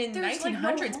 I mean, in There's, like,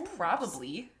 1900s, no homes.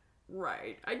 probably.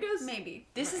 Right. I guess. Maybe.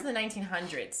 This is the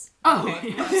 1900s. Oh,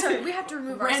 Okay. yeah. Sorry, we have to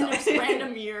remove Random, ourselves.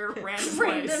 random year, random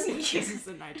Random place. year. This is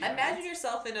the 1900s. Imagine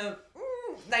yourself in a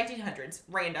 1900s,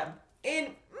 random.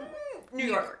 In New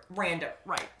York, random.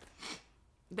 Right.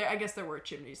 There, I guess there were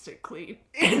chimneys to clean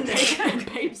and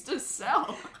papes to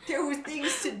sell. There were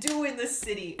things to do in the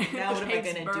city. Now what am I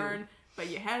Papes gonna burn, but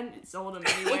you hadn't sold them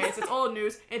anyways. It's old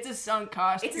news. It's a sunk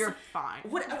cost. It's a You're sunk- fine. do?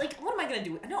 What am I gonna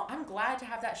do? No, I'm glad to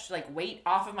have that weight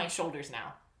off of my shoulders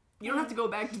now. You don't have to go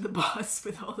back to the bus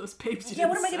with all those papes. You Yeah,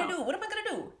 what didn't am I gonna sell. do? What am I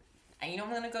gonna do? And you know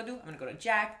what I'm gonna go do? I'm gonna go to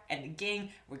Jack and the gang.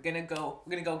 We're gonna go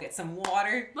get some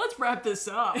water. Let's wrap this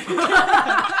up. And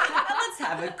let's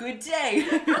have a good day.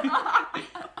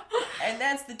 And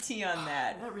that's the tea on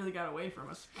that. That really got away from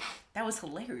us. That was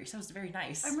hilarious. That was very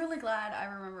nice. I'm really glad I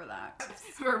remember that.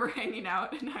 We were hanging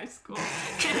out in high school,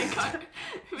 and it got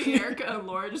me, Erica, and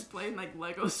Laura just playing like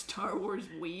Lego Star Wars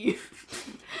Wii,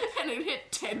 and it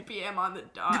hit 10 p.m. on the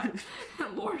dot,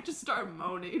 and Laura just started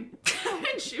moaning,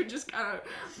 and she would just kind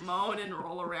of moan and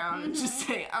roll around and just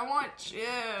say, "I want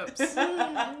chips,"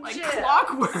 like Chips.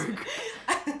 clockwork.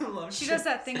 I love She shit. does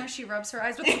that thing where she rubs her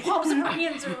eyes with the palms of her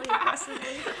hands really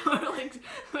aggressively. Or like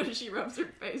when she rubs her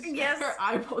face, Yes. her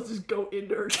eyeballs just go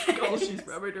into her skull. She's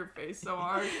rubbing her face so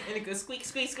hard. And it goes squeak,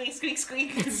 squeak, squeak, squeak,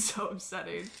 squeak. It's so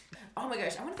upsetting. Oh my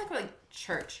gosh, I want to talk about like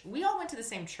church. We all went to the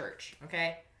same church,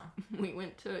 okay? We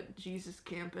went to Jesus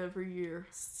camp every year.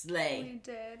 Slay. We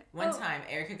did. One time,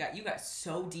 Erica got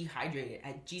so dehydrated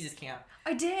at Jesus camp.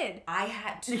 I did. I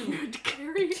had to You had to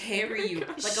carry you like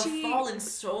a She- fallen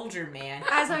soldier, man.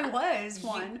 As I was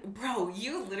one. Bro,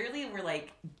 you literally were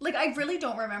like, Like, I really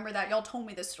don't remember that. Y'all told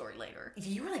me this story later.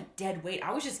 you were like dead weight.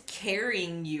 I was just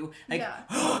carrying you. Like, Yeah.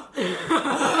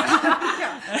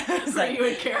 yeah. It's Were like, you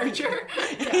in character?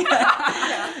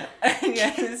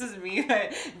 yeah, this is me,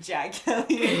 but Jack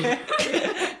Kelly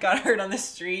got hurt on the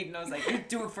street, and I was like,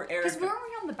 do it for Erica. Because weren't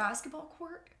we on the basketball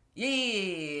court?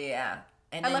 Yeah.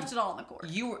 And I then left it all on the court.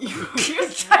 You were.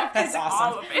 That's awesome.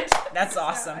 All of it. That's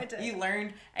awesome. I did. You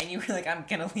learned, and you were like, I'm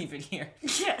gonna leave it here.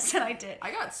 Yes, and I did.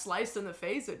 I got sliced in the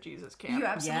face at Jesus camp. You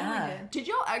absolutely Yeah. did. Did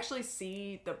y'all actually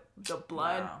see the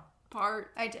blood Wow.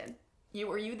 part? I did.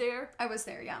 Were you there? I was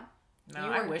there, yeah. No,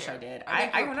 You I weren't wish there. I did. I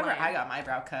think I you were remember playing. I got my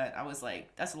brow cut. I was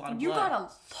like, that's a lot of blood. You got a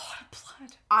lot of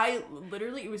blood. I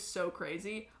literally, it was so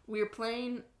crazy. We were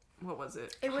playing, what was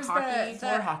it? It was hockey. the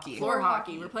Floor hockey. Floor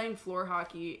hockey. We're playing floor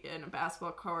hockey in a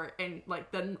basketball court, and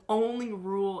like the only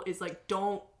rule is like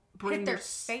don't bring Hit their your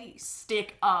face.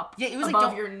 stick up Yeah, it was above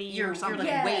like your knee your, or something,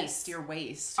 Your like Yes. your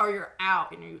waist. or you're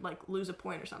out and you like lose a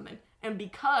point or something. And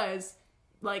because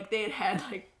like they had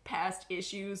like past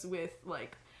issues with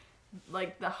like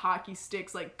the hockey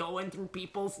sticks like going through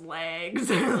people's legs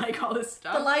and like all this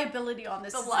stuff. The liability on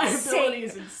this The is liability insane.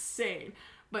 is insane.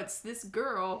 But this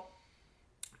girl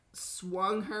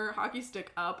swung her hockey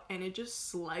stick up and it just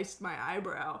sliced my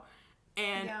eyebrow.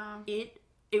 And Yeah. it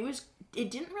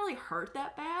didn't really hurt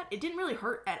that bad. It didn't really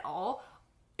hurt at all.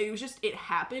 It was just, it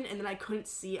happened and then I couldn't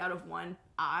see out of one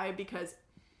eye because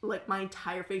like my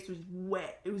entire face was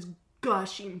wet. It was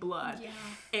gushing blood. Yeah.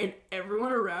 And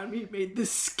everyone around me made the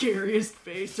scariest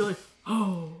face. They're like,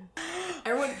 oh.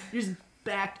 Everyone just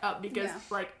backed up because Yeah.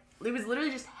 like it was literally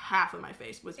just half of my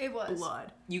face was, It was.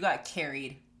 blood. You got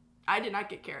carried. I did not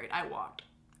get carried. I walked.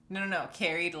 No.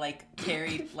 Carried like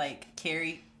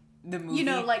carry the movie. You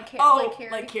know, like, Oh, Carrie.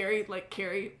 like carry.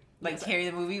 like Yes, carry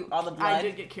the movie. All the blood. I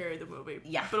did get carried the movie.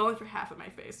 Yeah. But only for half of my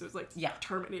face. It was like Yeah.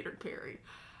 Terminator carry.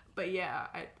 But yeah,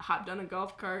 I hopped on a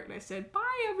golf cart and I said,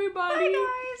 bye everybody.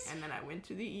 Bye, guys. And then I went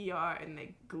to the ER and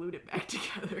they glued it back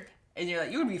together. And you're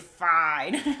like, you would be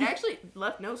fine. It actually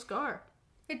left no scar.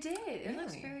 It did. It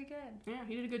looks Really? very good. Yeah,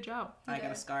 he did a good job. I got a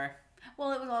did. scar.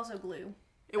 Well, it was also glue.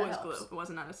 It That was helps. glue. It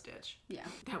wasn't on a stitch. Yeah.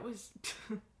 That was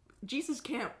Jesus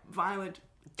camp violent.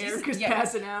 Jesus- Erica's yeah.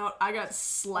 passing out. I got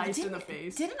sliced in the Didn't-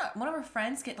 face. Didn't one of our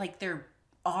friends get like their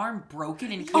arm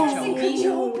broken in Oh, Kajobi?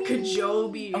 Oh,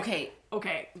 Kajobi.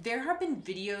 Okay, there have been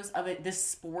videos of it.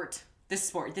 This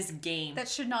game. That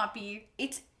should not be.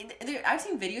 I've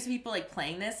seen videos of people like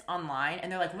playing this online,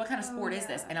 and they're like, "What kind of sport is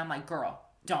this?" yeah. And I'm like, "Girl,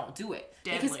 don't do it."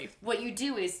 Deadly. Because what you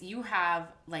do is you have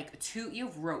you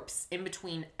have ropes in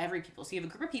between every people. So you have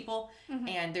a group of people,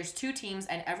 and there's two teams,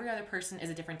 and every other person is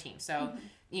a different team. So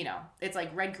you know it's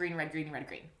like red, green, red, green, red,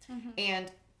 green,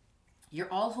 and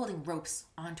you're all holding ropes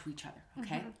onto each other.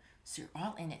 Okay, so you're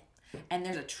all in it. And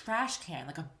there's a trash can,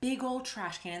 like a big old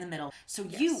trash can in the middle. So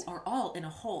you are all in a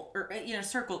hole or in a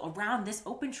circle around this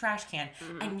open trash can.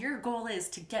 And your goal is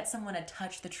to get someone to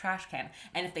touch the trash can.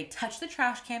 And if they touch the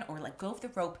trash can or let go of the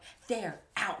rope, they're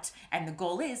out. And the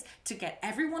goal is to get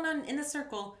everyone in the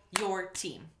circle your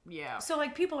team. Yeah. So,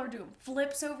 like, people are doing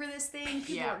flips over this thing.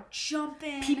 People Yeah. are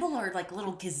jumping. People are like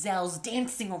little gazelles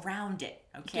dancing around it.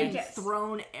 Okay? Getting Yes.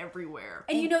 thrown everywhere.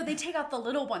 And you know, they take out the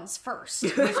little ones first.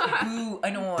 Boo,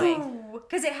 annoying.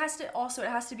 Because it has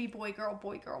to be boy, girl,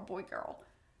 boy, girl, boy, girl.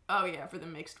 Oh yeah, for the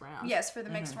mixed rounds. Yes, for the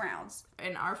mixed rounds.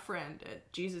 And our friend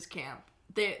at Jesus camp,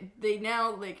 they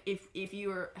now like if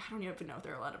you are, I don't even know if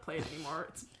they're allowed to play it anymore.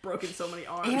 It's broken so many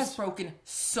arms. It has broken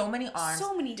so many arms.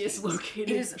 So many things. dislocated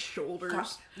It is- shoulders.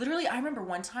 Gosh, literally, I remember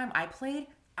one time I played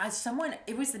as someone.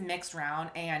 It was the mixed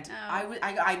round, and Oh.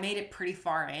 I made it pretty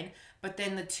far in. But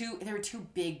then there were two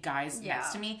big guys Yeah.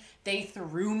 next to me. They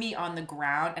threw me on the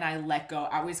ground, and I let go.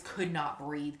 I could not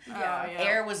breathe. Yeah. yeah.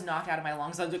 Air was knocked out of my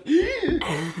lungs. I was like,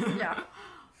 Yeah.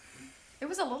 It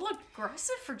was a little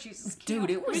aggressive for Jesus camp. dude,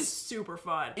 it It was was super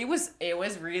fun.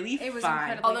 really It was fun.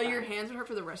 incredible. Although fun. your hands would hurt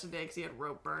for the rest of the day because he had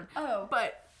rope burn. Oh.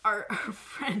 But our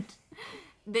friend,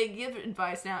 they give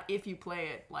advice now if you play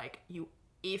it, like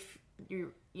if you're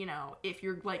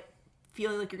like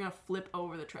feeling like you're gonna flip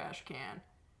over the trash can,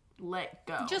 let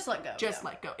go. Just let go, Just yeah.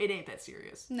 let go. It ain't that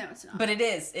serious. No, it's not. But it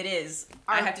is.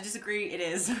 I have to disagree. It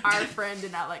is. Our friend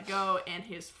did not let go, and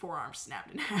his forearm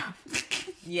snapped in half.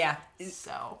 yeah.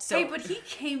 So So hey, but he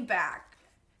came back.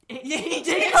 He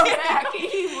did come back.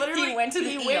 He literally He went to the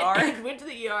He went to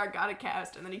the ER, got a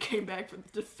cast, and then he came back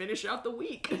to finish out the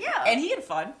week. Yeah. And he had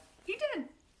fun. He did.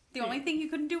 The only thing he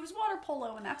couldn't do was water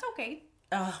polo, and that's okay.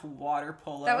 Water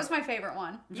polo. That was my favorite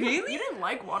one. Really? You didn't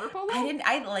like water polo?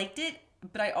 I liked it,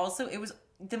 but I also, it was,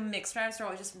 the mixed rounds were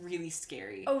always just really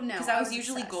scary. Oh, no, Because I I was was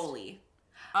usually obsessed. goalie.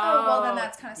 Oh, well, then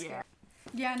that's kind of scary.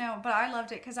 Yeah, no, but I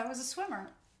loved it because I was a swimmer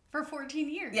for 14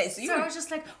 years. Yeah, so you I were- was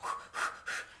just like,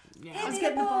 Yeah. I was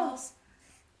getting the balls.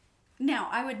 Now,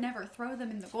 I would never throw them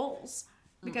in the goals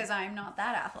because I'm not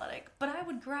that athletic, but I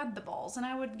would grab the balls and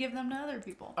I would give them to other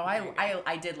people. Oh,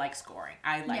 I did like scoring.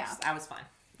 That was fun.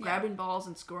 Grabbing balls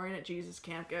and scoring at Jesus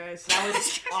Camp, guys. That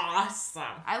was awesome.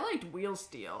 I liked wheel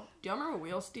steel. Do y'all remember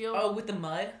wheel steel? Oh, with the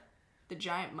mud? The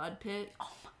giant mud pit.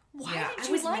 Why Yeah, did I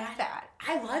you was like mad. that?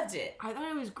 I loved it. I thought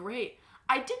it was great.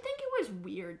 I did think it was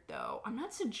weird, though. I'm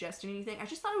not suggesting anything. I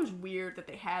just thought it was weird that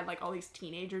they had, like, all these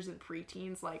teenagers and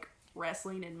preteens, like,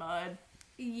 wrestling in mud.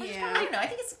 Yeah. I don't know. I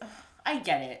think it's, I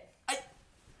get it.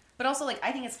 But also, like,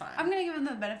 I think it's fun. I'm going to give them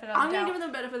the benefit of the I'm doubt. going to give them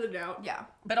the benefit of the doubt. Yeah.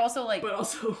 But also, like, But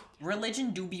also...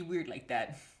 religion do be weird like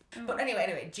that. But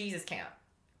anyway, Jesus Camp.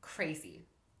 Crazy.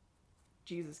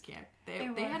 Jesus Camp. They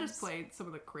It had us was. play some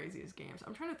of the craziest games.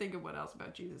 I'm trying to think of what else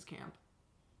about Jesus Camp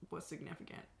was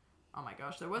significant. Oh my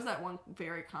gosh, there was that one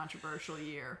very controversial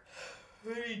year.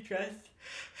 Very dressed.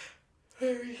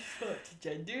 Very to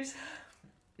genders.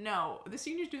 No, the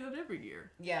seniors do that every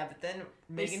year. Yeah, but then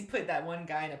Megan put that one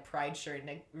guy in a pride shirt and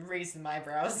it raised my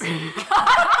eyebrows.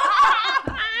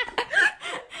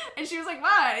 And she was like,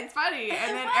 what? It's funny.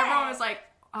 And then everyone was like,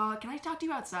 can I talk to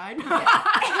you outside?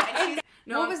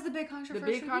 No, What was the big controversy?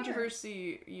 the big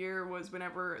controversy year was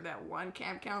whenever that one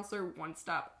camp counselor wouldn't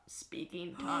stop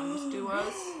speaking tongues to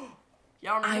us.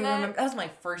 Y'all remember I that? remember that was my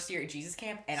first year at Jesus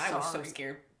Camp and I was so Sorry.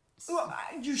 scared. Well,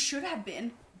 you should have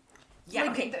been. Yeah,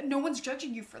 Like, okay. no one's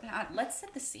judging you for that. Let's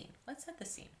set the scene.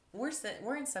 We're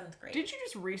in 7th grade. Did you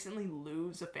just recently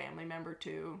lose a family member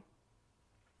too?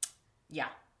 Yeah.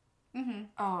 Mm-hmm.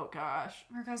 Oh gosh.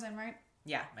 Her cousin, right?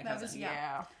 Yeah, my That cousin. was- Yeah.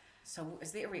 Yeah. So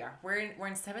there we are. We're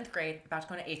in 7th grade, about to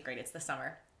go into 8th grade. It's the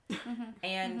summer.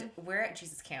 And we're at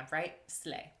Jesus Camp, right?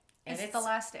 Slay. And It's the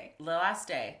last day. the last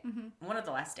day, one of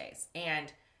the last days.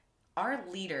 And our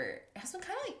leader has been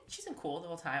kind of like, she's been cool the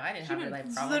whole time. I didn't have really a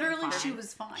problem. Literally, Fine. she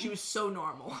was fine. She was so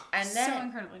normal. And so then,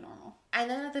 incredibly normal. and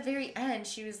then at the very end,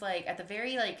 she was like, at the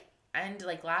very end,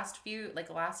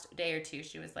 last day or two,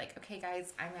 she was like, okay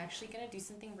guys, I'm actually gonna do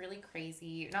something really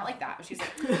crazy. Not like that, but she's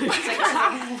like,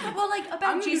 Well, like I'm about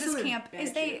gonna do Jesus something Camp is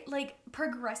bad they shit. like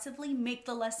progressively make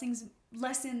the lessons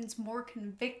more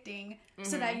convicting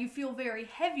so that you feel very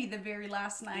heavy the very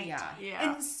last night. Yeah.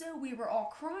 Yeah. And so we were all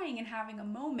crying and having a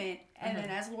moment, and then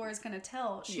as Laura's gonna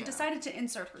tell, she Yeah. decided to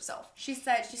insert herself. she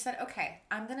said, okay,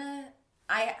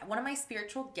 one of my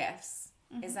spiritual gifts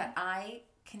is that I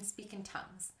can speak in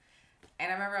tongues. And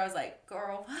I remember I was like,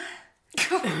 girl,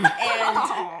 what?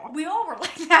 and We all were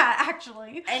like that,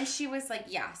 actually. and she was like,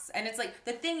 yes. And it's like,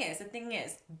 the thing is,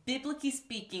 biblically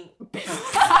speaking,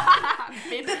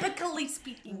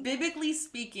 Biblically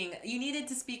speaking. you needed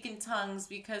to speak in tongues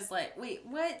because, like, wait,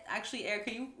 what? Actually,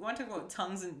 Erica, you want to talk about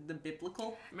tongues in the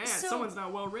biblical? Man, So- someone's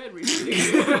not well read recently.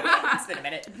 It's been a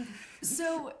minute.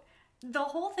 So the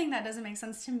whole thing that doesn't make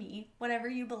sense to me, whatever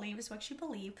you believe is what you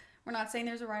believe. We're not saying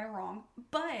there's a right or wrong,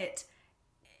 but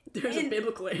There's a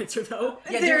biblical answer though.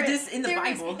 Yeah, there this in the there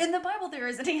is- Bible. in the Bible, there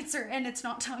is an answer, and it's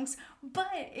not tongues. But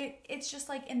it's just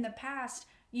like in the past,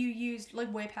 you used,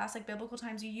 like way past like biblical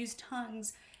times, you used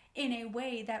tongues in a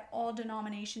way that all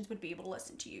denominations would be able to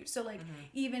listen to you. So like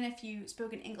even if you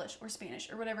spoke in English or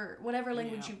Spanish or whatever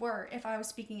language Yeah. you were, if I was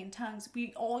speaking in tongues,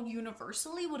 we all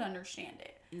universally would understand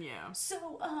it. Yeah.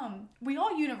 So we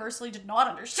all universally did not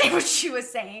understand what she was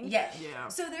saying. Yeah. Yeah.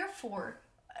 So therefore,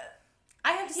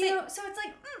 I have to say, you know, so it's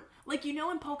like, Like, you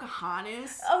know in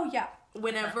Pocahontas, oh yeah,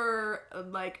 whenever,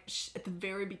 like, at the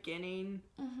very beginning,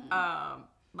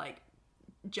 like,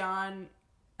 John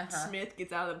Smith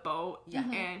gets out of the boat,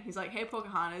 and he's like, hey,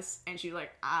 Pocahontas, and she's like,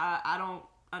 I don't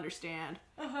understand.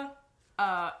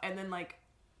 And then, like,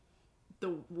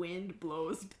 the wind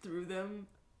blows through them,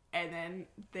 and then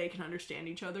they can understand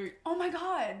each other. oh my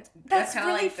god, that's kind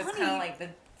of really like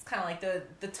funny. it's kind of like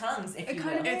the tongues, if It you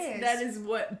kind will. of is. That is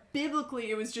what, biblically,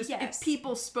 it was just, Yes. if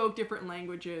people spoke different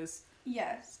languages.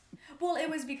 Yes. Well, it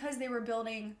was because they were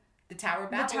building The Tower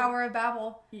of Babel. the Tower of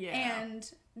Babel, Yeah. and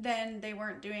then they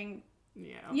weren't doing,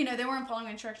 Yeah. you know, they weren't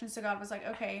following instructions. So God was like,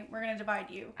 okay, we're gonna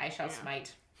divide you. I shall Yeah.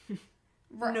 smite.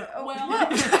 Right. No, Oh, well,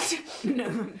 whoa.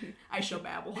 no, I shall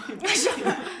babble.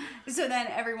 So then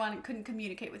everyone couldn't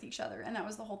communicate with each other, and that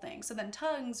was the whole thing. So then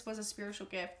tongues was a spiritual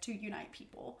gift to unite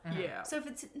people. Yeah. So if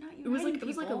it's not uniting It was like a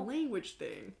people, language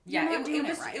thing. Yeah, You're not doing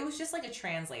was it right. it was just like a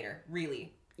translator,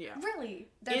 really. Yeah. really,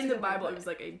 that's In a the good way to Bible, put it was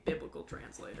like a biblical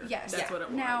translator. Yes. That's what it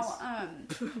was. Now,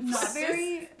 not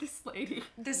very. This lady.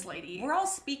 This lady. We're all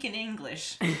speaking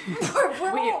English. we're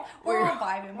all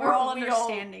vibing. We're all we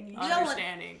understanding each other.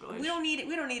 Understand English. We don't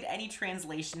need any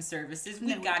translation services. We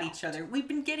No, we got don't. each other. We've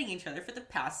been getting each other for the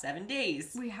past 7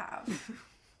 days. We have.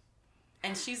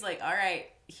 And she's like, all right,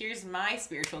 here's my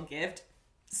spiritual gift,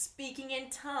 speaking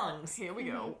in tongues. Here we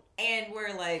go. And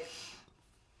we're like,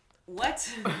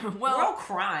 what? Well- we're all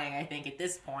crying, I think, at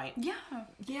this point. Yeah.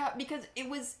 Yeah, because it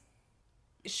was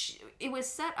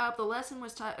set up. The lesson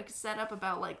was set up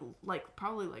about like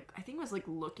probably like I think it was like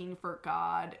looking for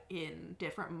God in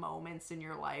different moments in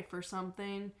your life or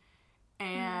something,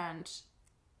 and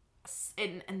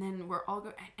then we're all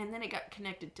and then it got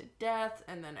connected to death,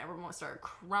 and then everyone started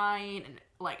crying, and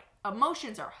like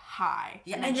emotions are high.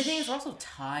 Yeah, and the thing is, we're also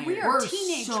tired. We are We're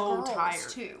teenage so girls tired.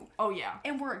 too, Oh yeah.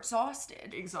 and we're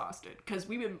exhausted. Exhausted because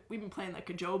we've been playing like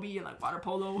kajobi and like water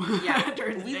polo Yeah,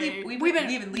 during the day. We've been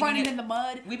leaving running it, in the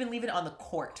mud. We've been leaving on the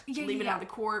court. Yeah, leaving yeah. out the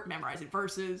court, memorizing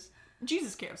verses,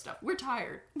 Jesus camp stuff. We're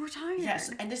tired. We're tired. Yes,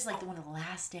 and this is like one of the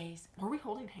last days. Were we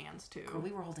holding hands too? Girl,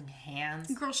 we were holding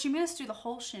hands. Girl, she made us do the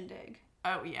whole shindig.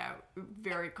 Oh yeah,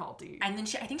 very culty. And then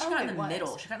I think she Oh, got in it the was.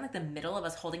 middle. She got in like the middle of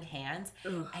us holding hands,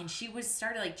 Ugh. and she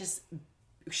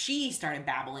started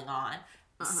babbling on,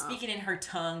 speaking in her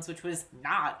tongues, which was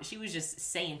not. She was just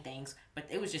saying things, but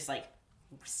it was just like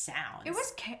sounds. It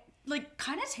was like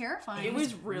kind of terrifying. It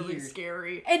was really weird.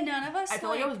 scary. and none of us. I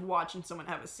felt like I was watching someone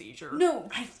have a seizure. No,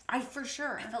 I for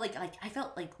sure. I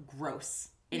felt like gross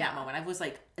in Yeah. that moment. I was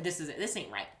like, this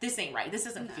ain't right. This ain't right. This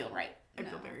doesn't feel right. I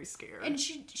feel very scared. And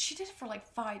she did it for like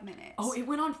 5 minutes. oh, it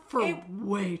went on for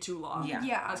way too long. Yeah.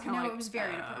 yeah. I was kinda No, like, it was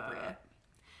very inappropriate.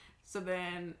 So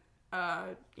then,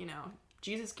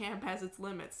 Jesus camp has its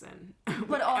limits, and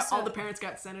But also- all the parents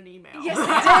got sent an email. Yes, they did.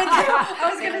 I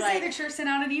was They gonna were say like, the church sent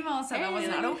out an email and said that was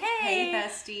not okay. Hey,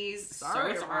 besties.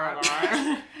 Sorry So about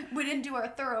sorry. We didn't do our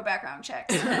thorough background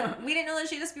checks. We didn't know that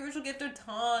she had a spiritual gift of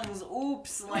tongues.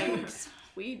 Oops. Like,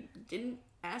 We didn't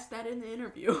ask that in the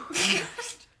interview.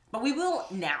 but we will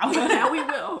now. Now we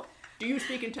will. Do you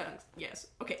speak in tongues? Yes.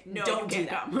 Okay. No, Don't you do can't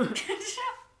that.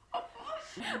 come.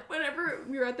 Whenever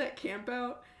we were at that camp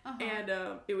out, and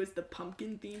it was the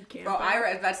pumpkin themed camp Oh, out. I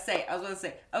was about to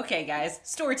say, okay, guys,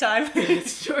 story time.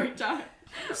 Story time.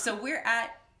 So we're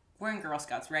in Girl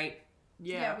Scouts, right?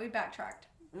 Yeah, we backtracked.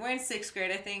 We're in 6th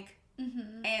grade, I think.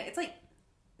 Mm-hmm. And it's like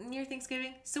near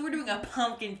Thanksgiving. So we're doing a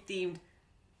pumpkin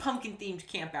themed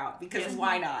camp out because Yes.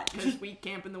 why not? Because we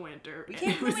camp in the winter. We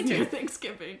camp in the it was near winter.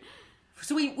 Thanksgiving.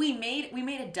 So we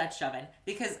made a Dutch oven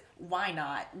because why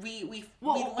not? We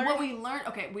Well, learned what we learned,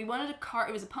 okay, we wanted to carve,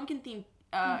 it was a pumpkin themed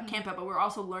camp out, but we were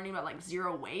also learning about like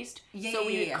zero waste. Yeah, so yeah,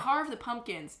 we would yeah. carve the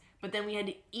pumpkins, but then we had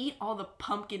to eat all the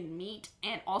pumpkin meat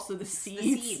and also the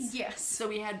seeds. seeds. Yes. So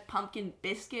we had pumpkin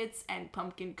biscuits and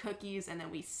pumpkin cookies, and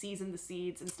then we seasoned the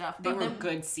seeds and stuff. they But were then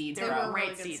good seeds, they bro. were really great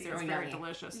good seeds. seeds. They were Oh, very yummy.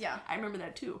 delicious. Yeah. I remember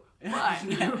that too. But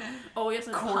oh yes,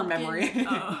 Core pumpkin, memory.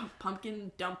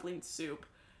 pumpkin dumpling soup.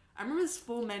 I remember this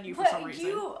full menu for But some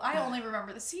reason. I only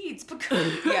remember the seeds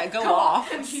because Yeah, go off.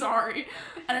 I'm sorry.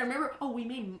 And I remember, we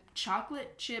made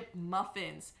chocolate chip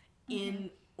muffins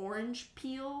in orange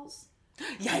peels.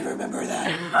 Yeah, I remember that.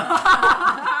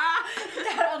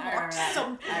 that unlocked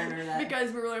some. I remember that.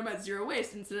 Because we were learning about zero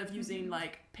waste instead of using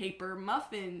like paper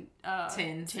muffin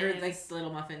Tins or like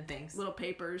little muffin things. little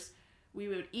papers. We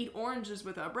would eat oranges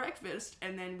with our breakfast,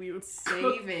 and then we would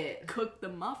Save it. cook the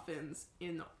muffins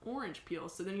in the orange peel.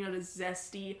 So then you had a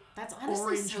zesty That's honestly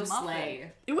orange so muffin.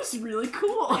 slay. It was really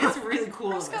cool. It's really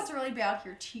cool. Girl Scouts really be out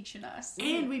here teaching us.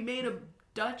 And we made a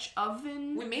Dutch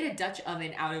oven. We made a Dutch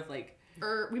oven out of like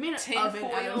Or we made an tin oven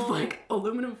out of foil. like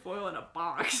aluminum foil in a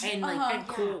box and like Uh-huh. and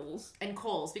coals. and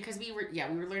coals because we were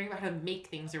learning about how to make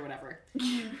things or whatever.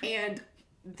 And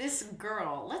this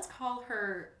girl, let's call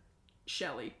her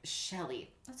Shelly. Shelly.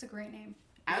 That's a great name.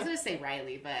 I was gonna say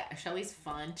Riley, but Shelly's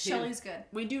fun too. Shelly's good.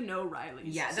 We do know Riley.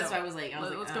 Yeah, that's why I was like,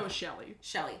 let's go oh. with Shelly.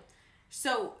 Shelly.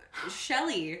 So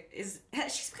Shelly she's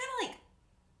kind of like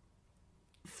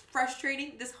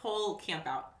frustrating this whole camp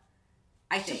out.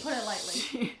 I To think put it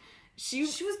lightly. She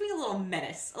she was being a little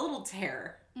menace, a little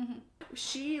terror.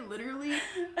 she literally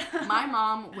my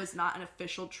mom was not an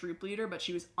official troop leader, but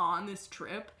she was on this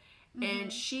trip.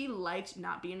 And she liked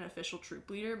not being an official troop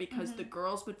leader because the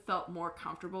girls would felt more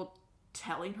comfortable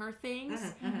telling her things.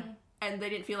 and they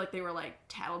didn't feel like they were like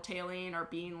tattletaling or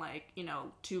being like, you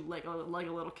know, too like a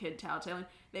little kid tattletaling.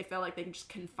 They felt like they could just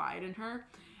confide in her.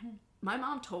 My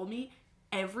mom told me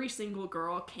every single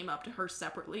girl came up to her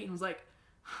separately and was like,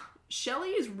 Shelly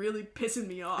is really pissing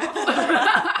me off.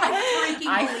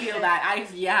 I feel that.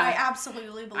 I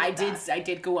absolutely believe that. I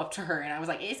did go up to her and I was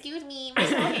like, excuse me,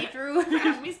 Miss Andrew.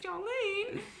 Miss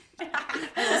Jolene.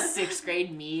 Little 6th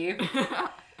grade me.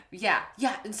 Yeah.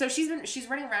 And so she's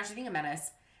running around, she's being a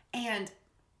menace, and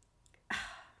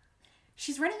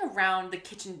she's running around the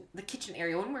kitchen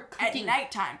area when we're cooking. At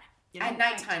nighttime. You know, at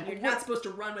nighttime. You're not supposed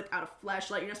to run without a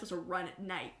flashlight. You're not supposed to run at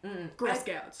night. Girl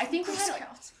Scouts. I think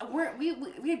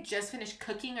we had just finished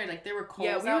cooking, or like there were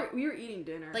coals out. We were eating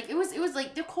dinner. Like it was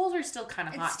like the coals are still kind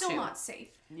of hot too. It's still not safe.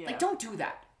 Yeah. Like don't do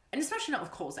that. And especially not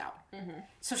with coals out.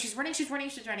 So she's running. She's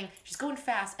going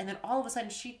fast, and then all of a sudden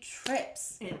she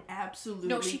trips. And absolutely.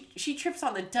 No, she trips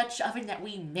on the Dutch oven that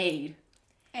we made.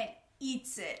 And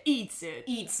eats it. Eats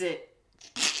it.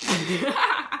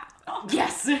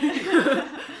 Yes.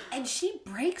 And she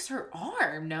breaks her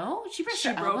arm. No, she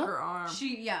broke her arm.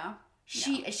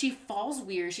 She falls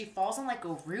weird. She falls on like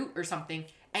a root or something,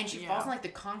 and she falls on like the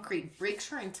concrete, breaks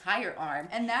her entire arm.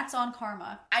 And that's on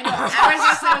karma. I know.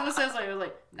 I was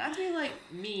like, not to be like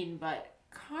mean, but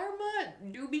karma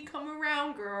do be come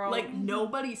around, girl. Like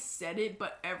nobody said it,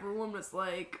 but everyone was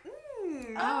like,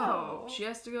 "Oh, she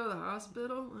has to go to the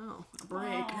hospital. Oh, a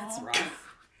break. That's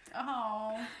rough."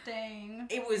 Oh, dang.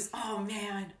 It was. Oh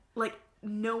man. Like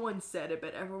no one said it,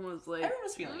 but everyone was like, everyone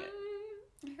was feeling it.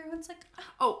 Everyone's like,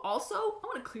 oh, also, I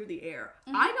want to clear the air.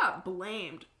 I got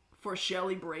blamed for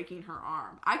Shelly breaking her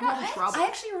arm. I got in trouble. I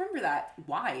actually remember that.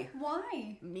 Why?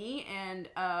 Me and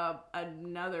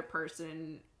another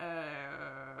person,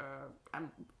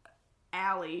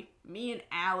 Allie. Me and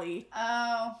Allie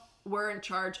were in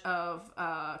charge of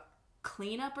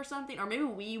cleanup or something. Or maybe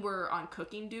we were on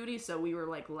cooking duty, so we were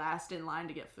like last in line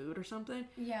to get food or something.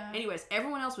 Yeah. Anyways,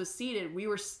 everyone else was seated. We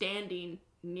were standing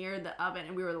near the oven,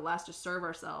 and we were the last to serve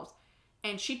ourselves.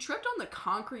 And she tripped on the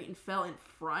concrete and fell in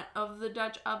front of the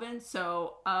Dutch oven.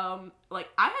 So, like,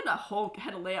 I had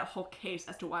to lay out a whole case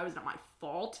as to why it was not my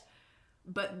fault.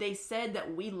 But they said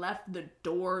that we left the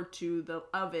door to the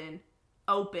oven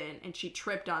open, and she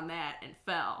tripped on that and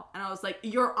fell. And I was like,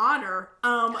 Your Honor,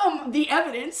 the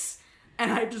evidence.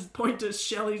 And I just point to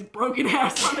Shelly's broken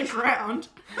ass on the ground.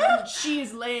 She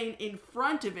is laying in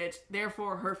front of it,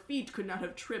 therefore her feet could not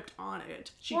have tripped on it.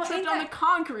 She tripped on the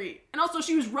concrete. And also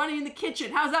she was running in the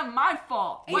kitchen. How's that my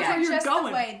fault? What's where you're going,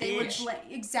 the way they bitch? Would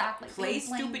exactly. Play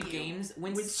stupid games,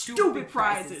 win with stupid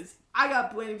prizes. I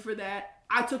got blamed for that.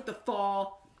 I took the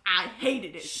fall. I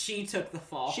hated it. She took the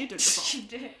fall. She took the fall. She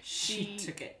did. She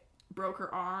took it. Broke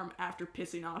her arm after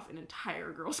pissing off an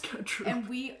entire Girl Scout troop. And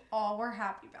we all were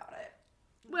happy about it.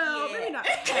 Well, maybe not.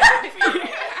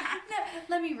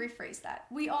 Let me rephrase that.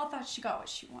 We all thought she got what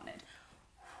she wanted.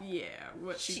 Yeah,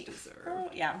 what she deserved. Oh,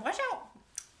 yeah, watch out.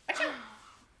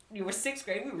 You were 6th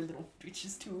grade. We were little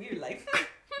bitches too. We were like, I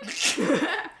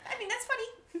mean, that's funny.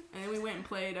 And then we went and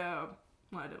played,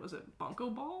 what was it,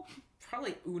 Bunko Ball?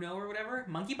 Probably Uno or whatever.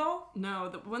 Monkey Ball? No,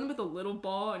 the one with the little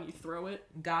ball and you throw it.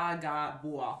 Gaga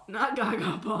Ball. Not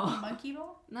Gaga Ball. Monkey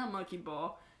Ball? Not Monkey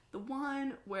Ball. The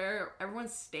one where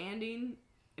everyone's standing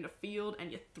in a field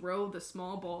and you throw the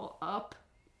small ball up.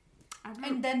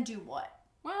 And then do what?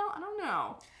 Well, I don't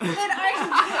know.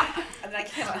 I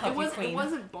cannot help you, Queen. It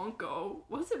wasn't Bunko.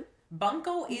 Was it?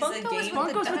 Bunko is a game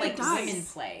that like women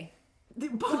play.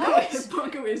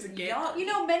 Bunko is a game. You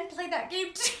know, men play that game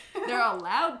too. They're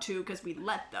allowed to because we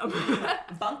let them.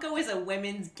 Bunko is a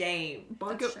women's game.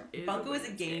 Bunko is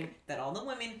a game that all the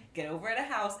women get over at a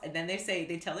house, and then they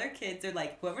tell their kids, they're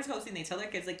like, whoever's hosting, they tell their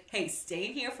kids, like, hey, stay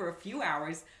in here for a few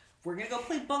hours. We're going to go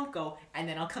play Bunko, and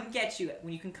then I'll come get you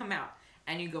when you can come out.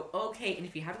 And you go, okay, and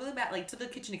if you have to go to the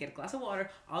kitchen to get a glass of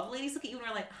water, all the ladies look at you and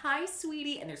are like, hi,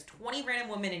 sweetie, and there's 20 random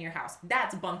women in your house.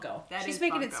 That's Bunko. She's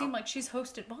making it seem like she's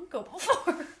hosted Bunko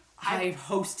before. I've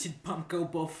hosted Bunko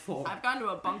before. I've gone to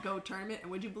a Bunko tournament,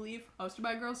 and would you believe, hosted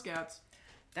by Girl Scouts.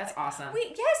 That's awesome.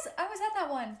 Wait, yes, I was at that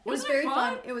one. It was very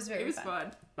fun. It was very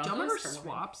fun. Do you remember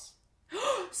Swaps?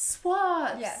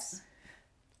 Swaps! Yes.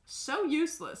 So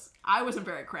useless. I wasn't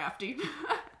very crafty.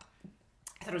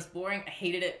 I thought it was boring. I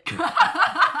hated it.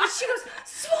 But she goes,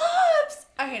 Swaps!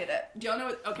 I hated it. Do y'all know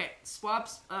what? Okay,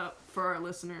 Swaps, for our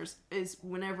listeners, is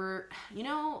whenever,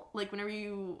 whenever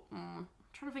you, I'm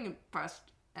trying to think of the best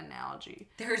analogy.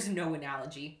 There's no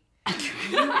analogy.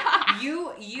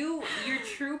 Your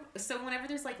troop, so whenever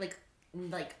there's like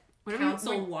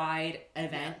council-wide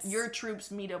events, your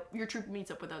troop meets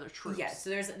up with other troops. Yeah,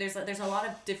 so there's a lot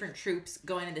of different troops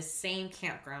going to the same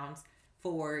campgrounds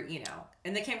for,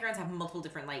 and the campgrounds have multiple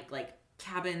different like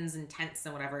cabins and tents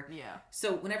and whatever. Yeah.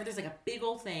 So whenever there's like a big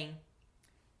old thing,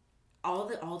 all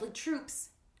the troops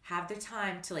have their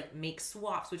time to like make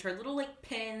swaps, which are little like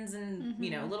pins and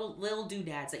little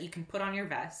doodads that you can put on your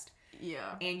vest.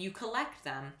 Yeah. And you collect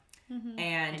them,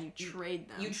 and you trade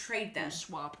them. You trade them. You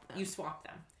swap them. You swap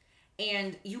them,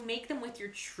 and you make them with your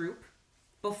troop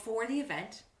before the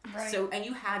event. Right. So, and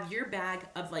you have your bag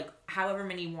of like however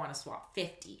many you want to swap,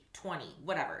 50, 20,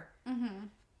 whatever.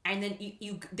 And then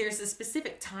you there's a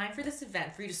specific time for this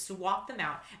event for you to swap them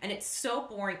out, and it's so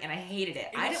boring, and I hated it.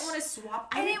 I didn't want to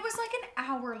swap. And it was like an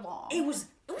hour long. It was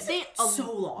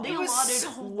so long. They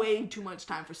allotted way too much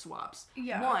time for swaps.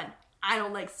 Yeah. 1, I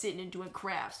don't like sitting and doing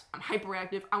crafts. I'm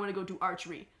hyperactive. I want to go do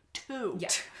archery. 2,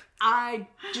 I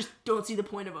just don't see the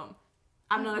point of them.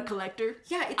 I'm not a collector.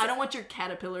 Yeah, I don't want your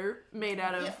caterpillar made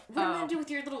out of. What am I gonna do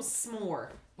with your little s'more?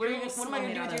 What am I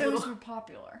gonna do with your Those little? were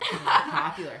popular.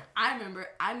 Popular. I remember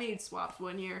I made swaps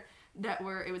one year that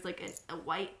were it was like a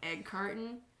white egg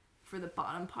carton for the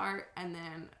bottom part and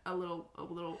then a little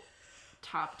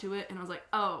top to it, and I was like,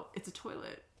 oh, it's a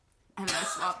toilet, and then I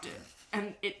swapped it,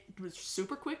 and it was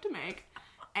super quick to make,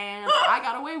 and I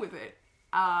got away with it.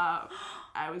 I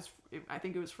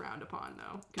think it was frowned upon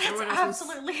though, because That's everyone else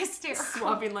absolutely hysterical. was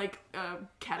swapping like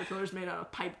caterpillars made out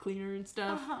of pipe cleaner and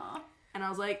stuff, and I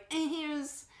was like,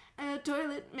 here's a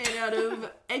toilet made out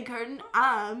of egg carton.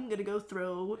 I'm gonna go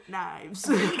throw knives.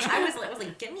 I was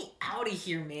like, get me out of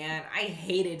here, man. I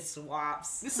hated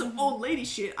swaps. This is some old lady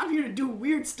shit. I'm here to do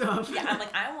weird stuff. Yeah, I'm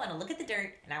like, I want to look at the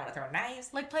dirt, and I want to throw knives.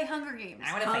 Like play Hunger Games.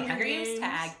 I want to play Hunger Hunger Games Games.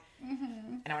 tag.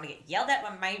 And I want to get yelled at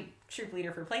by my troop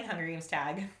leader for playing Hunger Games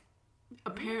tag.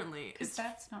 Apparently, Because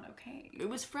that's not okay. it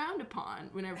was frowned upon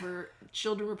whenever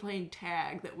children were playing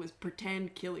tag that was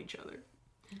pretend kill each other.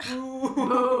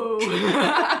 Boo.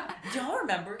 Don't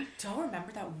remember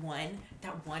that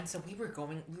one, so we were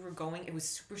going, it was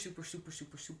super, super, super,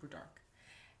 super, super dark.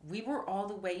 We were all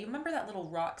the way, you remember that little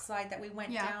rock slide that we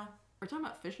went down? We're talking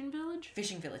about Fishing Village?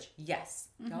 Fishing Village, yes.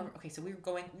 Okay, so we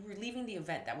were leaving the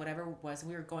event, that whatever it was,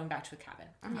 we were going back to the cabin.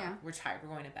 Yeah. We're tired, we're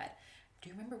going to bed. Do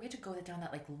you remember we had to go down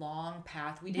that like long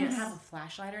path? We didn't have a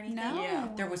flashlight or anything. No. Yeah.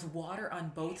 There was water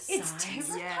on both It's sides.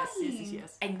 terrifying.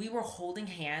 Yes. And we were holding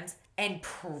hands and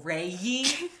praying.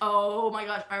 Oh my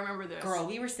gosh, I remember this. Girl,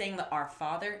 we were saying the Our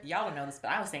Father. Y'all don't know this, but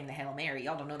I was saying the Hail Mary.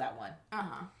 Y'all don't know that one.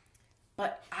 Uh-huh.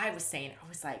 But I was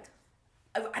like,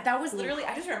 that was literally,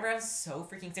 I just remember I was so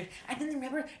freaking scared. I didn't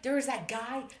remember, there was that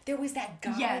guy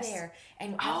Yes. there.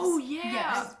 And Oh, yeah.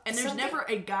 Yes. And there's Something- never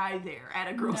a guy there at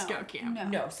a Girl Scout camp. No.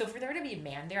 No, so for there to be a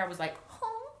man there, I was like,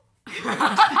 oh.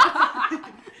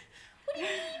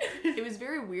 It was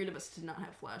very weird of us to not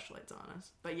have flashlights on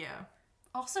us. But yeah,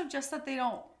 Also, just that they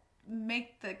don't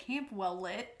make the camp well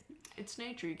lit. it's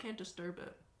nature. You can't disturb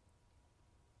it.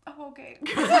 Oh, okay.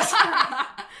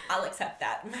 I'll accept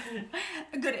that.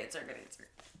 Good answer.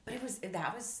 But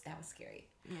that was scary.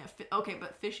 Yeah. Okay,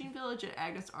 but Fishing Village at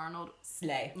Agnes Arnold,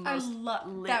 Slay. I most love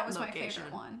lit that. Was location. my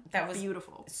favorite one. That was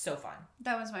beautiful. so fun.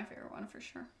 That was my favorite one for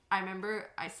sure. I remember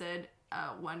I said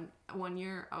one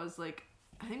year I was like,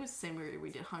 I think it was the same year we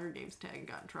did Hunger Games tag and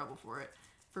got in trouble for it.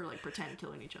 For like pretend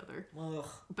killing each other. Ugh.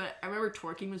 But I remember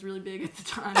twerking was really big at the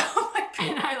time. Oh my God.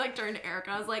 And I like turned to Erica.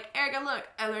 I was like, Erica, look,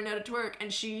 I learned how to twerk.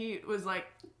 And she was like,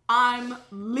 I'm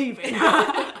leaving.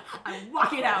 I'm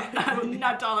walking out. I will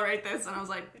not tolerate this. And I was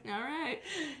like, all right.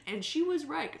 And she was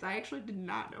right, because I actually did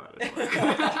not know how to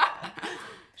twerk.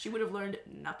 She would have learned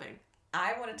nothing.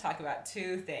 I want to talk about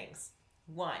two things.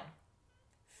 One,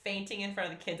 fainting in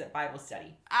front of the kids at Bible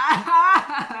study.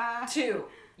 2,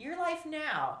 your life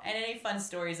now, and any fun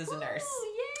stories as a nurse.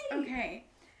 Ooh, yay. Okay.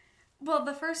 Well,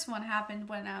 the first one happened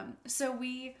when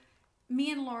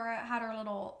me and Laura had our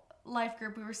little life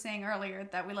group. We were saying earlier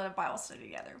that we led a Bible study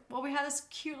together. Well, we had this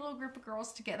cute little group of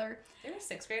girls together. They were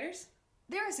 6th graders.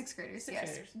 They were 6th graders. Sixth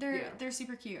Yes, graders. they're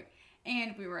super cute.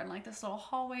 And we were in like this little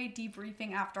hallway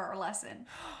debriefing after our lesson.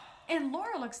 And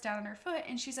Laura looks down at her foot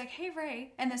and she's like, "Hey,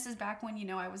 Ray." And this is back when,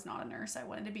 I was not a nurse. I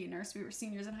wanted to be a nurse. We were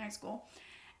seniors in high school.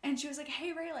 And she was like,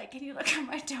 "Hey, Ray, like, can you look at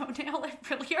my toenail? It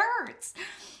really hurts."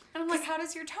 And I'm like, "How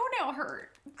does your toenail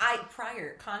hurt?"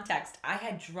 Prior context, I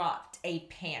had dropped a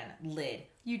pan lid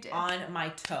You did. on my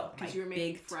toe. Because My you were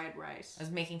making big fried rice. I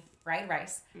was making fried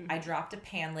rice. Mm-hmm. I dropped a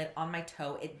pan lid on my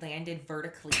toe. It landed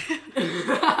vertically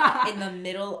in the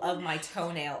middle of my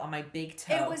toenail on my big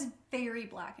toe. It was very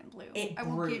black and blue. It I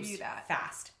will give bruised you that.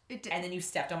 fast. It did. And then you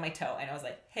stepped on my toe, and I was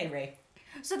like, "Hey, Ray."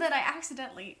 So then I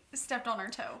accidentally stepped on her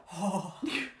toe. Oh.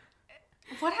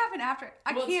 What happened after?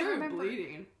 I Well, it can't started remember.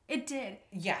 bleeding. It did.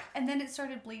 Yeah. And then it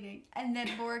started bleeding. And then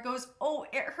Laura goes, oh,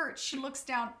 it hurts. She looks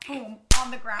down, boom,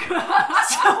 on the ground. So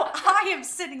I am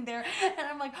sitting there and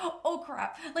I'm like, oh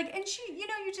crap. Like, and she, you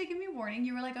did give me warning.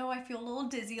 You were like, oh, I feel a little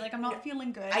dizzy. Like, I'm not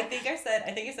feeling good. I think I said,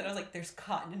 I was like, there's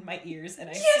cotton in my ears and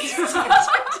I Yes.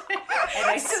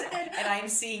 see and I'm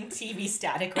seeing TV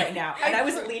static right now. And I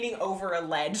was leaning over a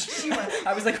ledge.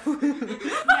 I was like,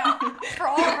 Now, for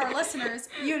all of our listeners,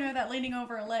 you know that leaning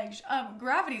over a ledge,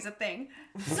 gravity's a thing.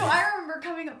 So I remember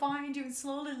coming up behind you and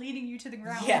slowly leading you to the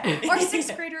ground. Yeah. Our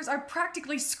 6th graders are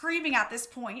practically screaming at this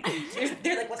point.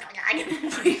 they're like, what's going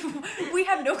on? We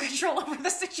have no control over the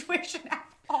situation at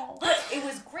all. But it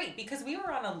was great because we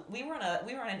were on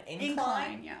an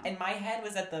incline, yeah. and my head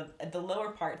was at the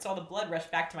lower part, so all the blood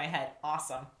rushed back to my head.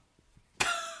 Awesome.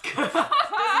 Doesn't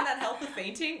that help with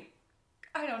fainting?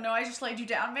 I don't know. I just laid you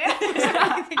down, man.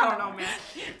 I don't know, man.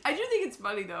 I do think it's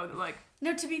funny though that like.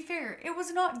 No, to be fair, it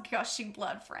was not gushing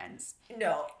blood, friends.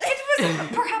 No. It was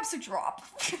perhaps a drop.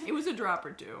 It was a drop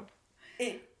or two.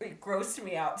 It grossed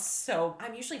me out. So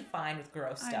I'm usually fine with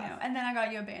gross stuff. I know. And then I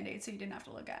got you a Band-Aid so you didn't have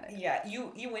to look at it. Yeah,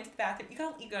 you went to the bathroom.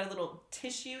 You got a little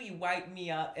tissue. You wiped me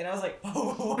up, and I was like,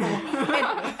 oh.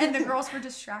 and the girls were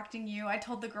distracting you. I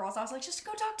told the girls, I was like, just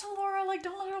go talk to Laura. Like,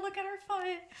 don't let her look at her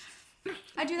foot.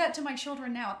 I do that to my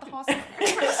children now at the hospital.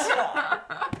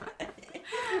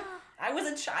 I was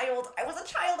a child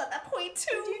at that point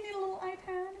too. Do you need a little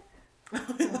iPad? A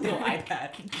little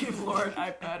iPad. Give Laura an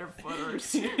iPad or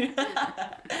footers.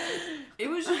 It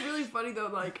was just really funny though,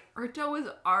 like, her toe was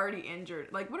already injured.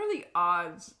 Like, what are the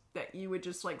odds that you would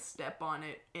just, like, step on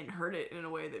it and hurt it in a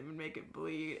way that would make it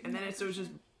bleed? And then so it's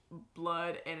just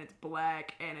blood, and it's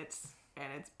black, and it's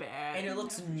bad. And it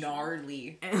looks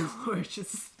gnarly. And Laura's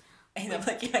just... And I'm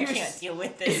like, I can't deal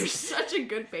with this. You're such a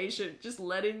good patient. Just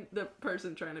letting the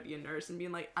person trying to be a nurse and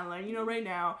being like, I'm letting you know right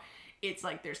now, it's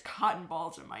like there's cotton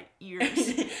balls in my ears.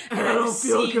 and I don't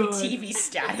feel good. TV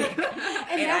static.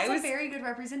 And that's a very good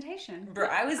representation. Bro,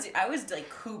 I was like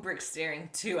Kubrick staring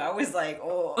too. I was like,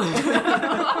 oh.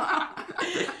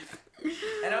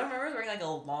 And I remember I was wearing like a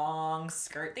long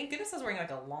skirt. Thank goodness I was wearing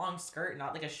like a long skirt,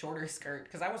 not like a shorter skirt,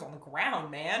 because I was on the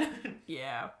ground, man.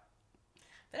 Yeah.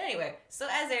 But anyway, so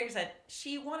as Erica said,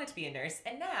 she wanted to be a nurse,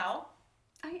 and now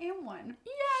I am one.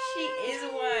 She is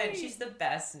one. She's the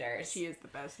best nurse. She is the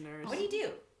best nurse. What do you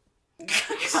do?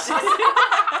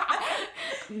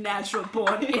 Natural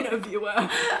born interviewer.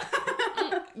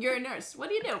 You're a nurse. What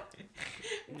do you do?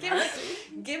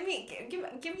 Give me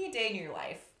a day in your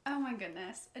life. Oh my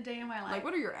goodness. A day in my life. Like,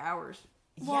 what are your hours?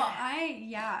 Well,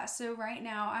 so right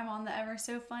now I'm on the ever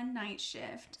so fun night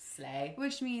shift. Slay.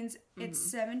 Which means it's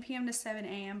 7 p.m. to 7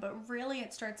 a.m., but really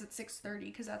it starts at 6:30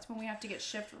 because that's when we have to get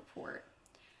shift report.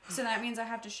 So that means I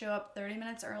have to show up 30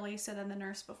 minutes early so then the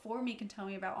nurse before me can tell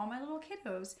me about all my little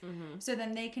kiddos. Mm-hmm. So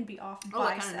then they can be off by 7.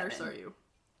 What kind of nurse are you?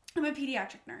 I'm a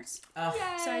pediatric nurse. Oh,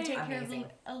 so I take care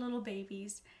of little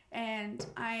babies. And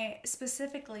I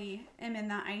specifically am in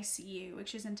the ICU,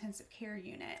 which is intensive care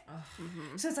unit.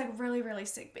 Mm-hmm. So it's like really, really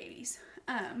sick babies.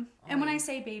 And when I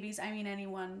say babies, I mean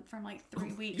anyone from like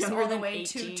 3 weeks all the way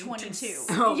to 22.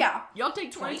 Oh, yeah. Y'all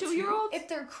take 22-year-olds? If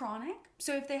they're chronic.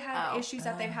 So if they have issues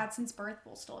that they've had since birth,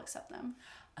 we'll still accept them.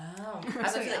 Oh. I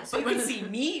was like, so you can see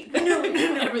me? No.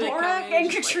 Laura and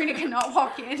Katrina cannot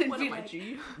walk in and what be am I, like,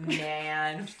 G?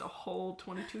 Man. Just a whole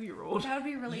 22-year-old. That would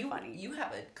be really funny. You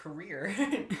have a career.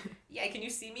 Yeah, can you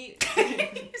see me?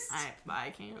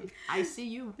 I can. I see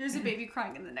you. There's a baby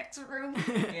crying in the next room.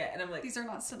 Yeah, and I'm like, these are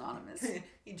not synonymous.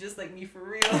 You just like me for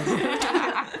real.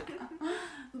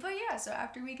 But yeah, so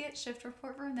after we get shift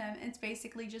report from them, it's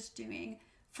basically just doing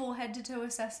full head to toe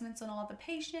assessments on all the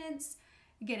patients,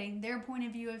 getting their point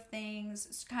of view of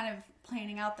things, kind of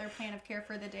planning out their plan of care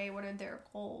for the day, what are their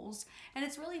goals. And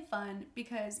it's really fun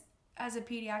because as a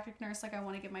pediatric nurse, like I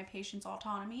want to give my patients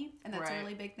autonomy, and that's a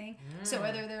really big thing. So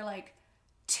whether they're like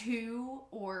 2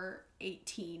 or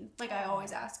 18, like I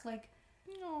always ask, like,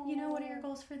 you know, what are your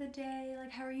goals for the day?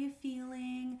 Like, how are you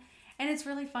feeling? And it's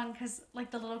really fun because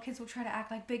like the little kids will try to act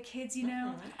like big kids, you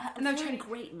know? And they'll try to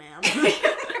great, ma'am.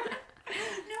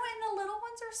 No, and the little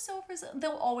ones are so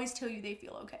they'll always tell you they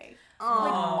feel okay. Aww.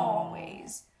 Like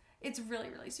always. It's really,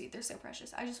 really sweet. They're so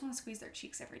precious. I just want to squeeze their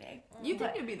cheeks every day. You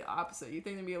think it'd be the opposite. You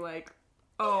think it'd be like,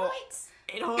 oh,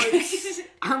 it hurts.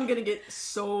 I'm gonna get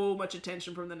so much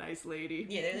attention from the nice lady.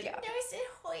 Yeah, they're like, nurse, it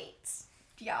hurts.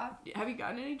 Yeah. Have you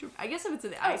gotten any? I guess if it's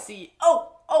in the IC.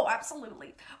 Oh, Oh,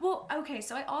 absolutely. Well, okay,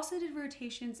 so I also did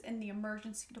rotations in the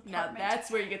emergency Now department.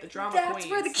 that's where you get the drama That's queens.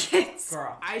 where the kids.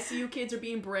 Girl. ICU kids are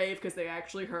being brave because they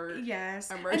actually hurt. Yes.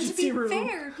 Emergency and to be room.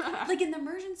 fair, like in the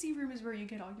emergency room is where you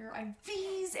get all your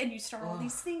IVs and you start all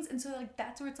these things, and so like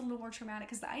that's where it's a little more traumatic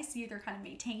because the ICU they're kind of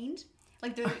maintained.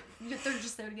 Like they're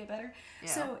just there to get better. Yeah.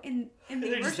 So in the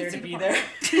They're just emergency there to be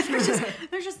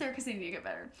department, they're just there because they need to get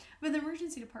better. But in the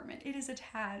emergency department, it is a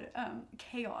tad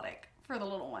chaotic for the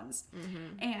little ones,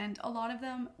 and a lot of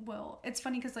them will. It's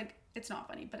funny because like it's not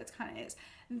funny, but it's kind of is.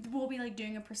 We'll be like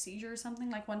doing a procedure or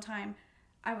something. Like one time,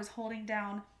 I was holding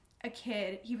down a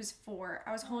kid. He was 4.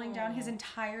 I was holding down his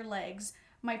entire legs.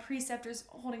 My preceptor's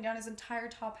holding down his entire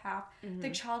top half. The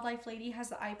child life lady has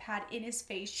the iPad in his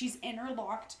face. She's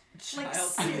interlocked, like Child-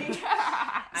 sitting.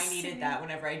 I needed that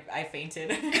whenever I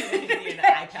fainted. I needed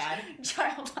an iPad.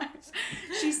 Child life.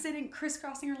 She's sitting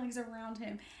crisscrossing her legs around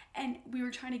him, and we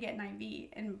were trying to get an IV,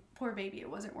 and poor baby, it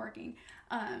wasn't working.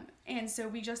 And so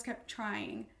we just kept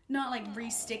trying, not like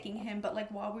re-sticking him, but like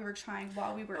while we were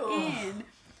in.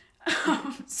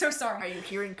 So sorry. Are you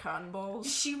hearing cotton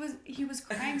balls? He was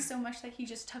crying so much that he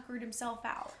just tuckered himself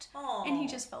out, Aw. and he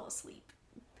just fell asleep.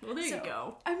 Well, there So, you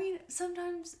go. I mean,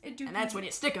 sometimes it do. And that's when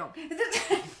you stick them.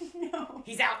 No.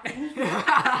 He's out. Got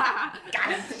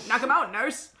him. Knock them out,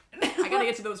 nurse. I gotta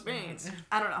get to those veins.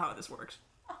 I don't know how this works.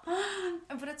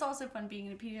 But it's also fun being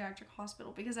in a pediatric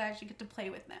hospital because I actually get to play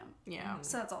with them. Yeah.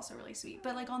 So that's also really sweet.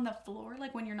 But like on the floor,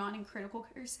 like when you're not in critical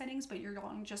care settings, but you're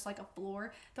on just like a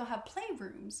floor, they'll have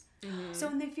playrooms. So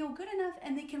when they feel good enough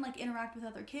and they can like interact with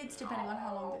other kids depending on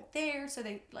how long they're there, so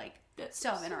they like That's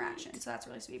still have so interaction. So that's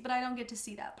really sweet. But I don't get to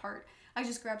see that part. I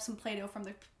just grab some Play-Doh from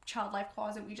the child life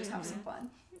closet. We just have some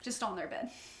fun, just on their bed.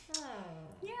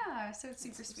 Yeah, so it's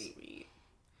super sweet.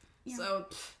 Yeah. So,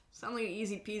 sounds like an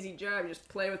easy peasy job. Just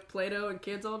play with Play-Doh and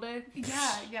kids all day.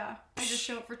 Yeah. I just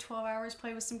show up for 12 hours,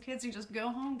 play with some kids, and just go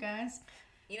home, guys.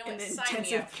 You know In what? the Sign me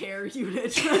intensive up. care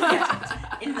unit.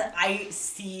 In the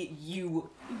ICU with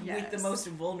Yes. the most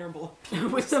vulnerable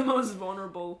With the most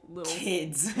vulnerable little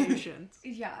kids. patients.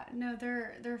 Yeah, no,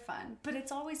 they're fun, but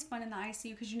it's always fun in the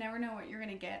ICU because you never know what you're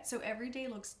gonna get. So every day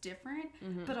looks different,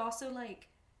 but also like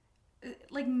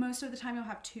most of the time you'll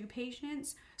have 2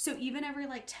 patients, so even every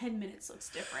like 10 minutes looks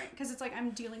different because it's like I'm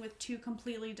dealing with 2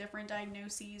 completely different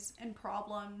diagnoses and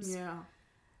problems. Yeah.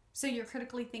 So you're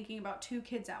critically thinking about 2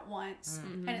 kids at once,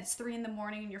 and it's 3 a.m.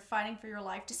 and you're fighting for your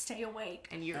life to stay awake.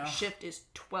 And your shift is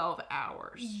 12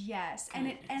 hours. Yes, and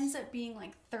it ends up being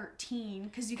like 13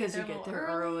 because you get Because there you a get little there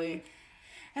early. early.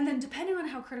 And then depending on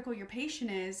how critical your patient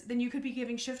is, then you could be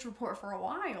giving shift report for a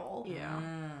while. Yeah.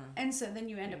 And so then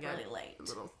you end up got really late. A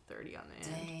little 30 on the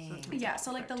end. Dang. So Yeah,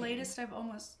 so like the 13. latest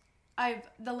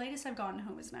I've gotten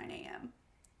home is 9 a.m.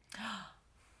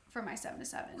 for my 7 to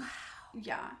 7. Wow.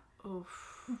 Yeah. Oof.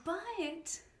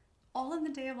 But all in the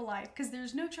day of a life because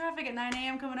there's no traffic at 9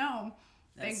 a.m. coming home.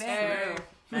 Big That's bang. true.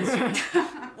 That's true.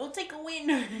 We'll take a win.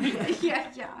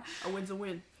 Yeah. A win's a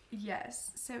win.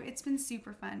 Yes. So it's been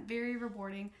super fun, very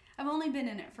rewarding. I've only been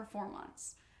in it for 4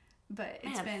 months, but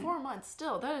it's Man, been 4 months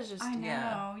still. That is just... I know,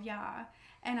 Yeah. yeah.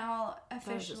 And I'll That is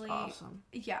officially just awesome.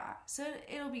 yeah. So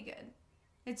it'll be good.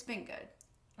 It's been good.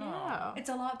 Yeah. It's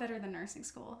a lot better than nursing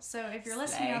school. So if you're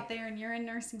listening Slay. out there and you're in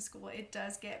nursing school, it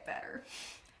does get better.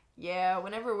 Yeah,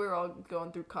 whenever we were all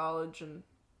going through college and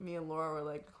me and Laura were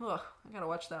like, I gotta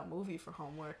watch that movie for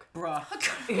homework. Bruh.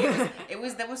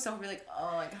 That was so really like,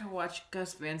 oh, I gotta watch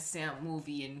Gus Van Sant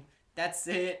movie and that's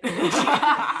it.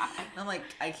 I'm like,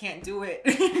 I can't do it.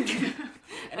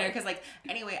 And Erica's like,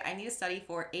 anyway, I need to study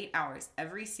for 8 hours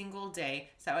every single day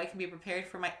so I can be prepared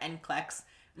for my NCLEX.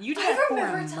 You did I that for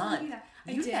remember a telling month. you that.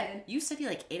 I You did. You studied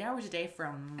like 8 hours a day for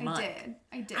a month.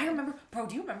 I did. I remember, bro.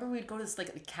 Do you remember we'd go to this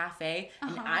like cafe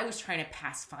and I was trying to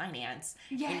pass finance?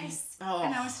 Yes. And, oh,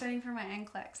 And I was studying for my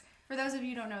NCLEX. For those of you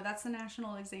who don't know, that's the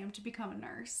national exam to become a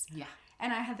nurse. yeah.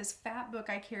 And I had this fat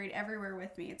book I carried everywhere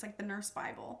with me. It's like the Nurse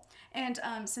Bible. And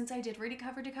since I did read it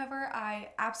cover to cover, I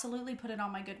absolutely put it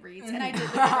on my Goodreads. And I did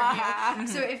the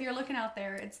review. So if you're looking out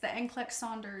there, it's the NCLEX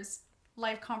Saunders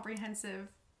Life Comprehensive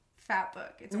Fat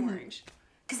Book. It's orange.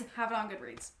 Have it on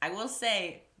Goodreads. I will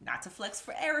say, not to flex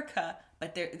for Erica,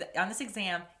 but on this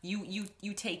exam,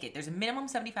 you take it. There's a minimum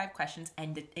 75 questions,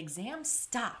 and the exam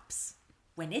stops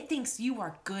when it thinks you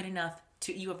are good enough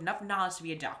you have enough knowledge to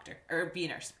be a doctor or be a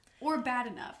nurse. Or bad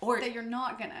enough. Or- that you're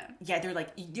not gonna. Yeah, they're like,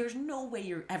 there's no way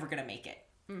you're ever gonna make it.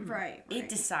 Right. It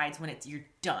decides when you're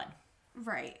done.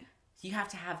 Right. You have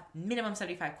to have minimum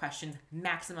 75 questions,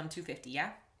 maximum 250.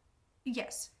 Yeah.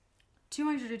 Yes.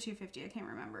 200 to 250, I can't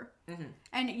remember. Mm-hmm.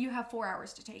 And you have 4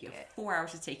 hours to take You it. have 4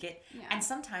 hours to take it. Yeah. And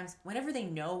sometimes, whenever they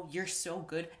know you're so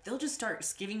good, they'll just start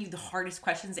giving you the hardest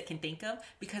questions they can think of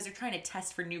because they're trying to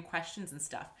test for new questions and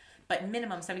stuff. But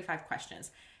minimum 75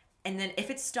 questions. And then if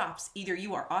it stops, either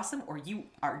you are awesome or you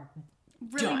are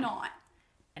Really done. not.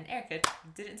 And Erica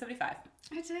did it in 75.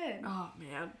 I did. Oh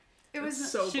man, It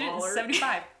was so She did it in baller.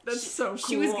 75. That's so cool.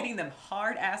 She was getting them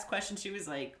hard ass questions. She was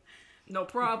like, No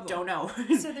problem. don't know.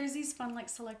 So there's these fun like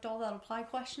select all that apply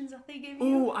questions that they give you.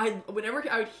 Ooh, whenever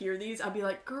I would hear these, I'd be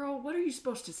like, girl, what are you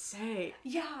supposed to say?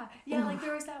 Yeah, like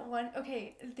there was that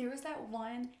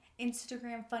one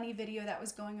Instagram funny video that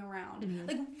was going around,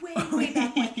 like way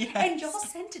back when, Yes. and y'all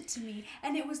sent it to me,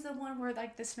 and it was the one where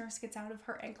like this nurse gets out of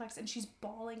her NCLEX and she's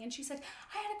bawling, and she said,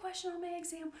 I had a question on my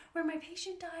exam where my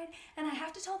patient died, and I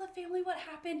have to tell the family what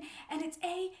happened, and it's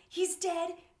A, he's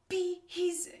dead, B,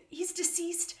 he's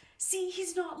deceased, C,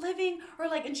 he's not living, or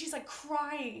like, and she's like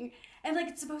crying, and like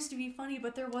it's supposed to be funny,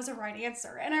 but there was a right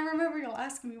answer, and I remember y'all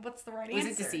asking me, what's the right answer?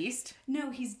 Was it deceased? No,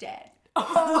 he's dead. You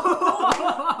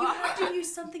have to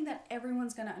use something that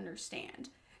everyone's gonna understand.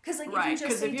 Because like Right, if you just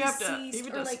because say if you have deceased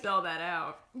to or like spell that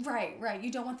out, right,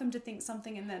 you don't want them to think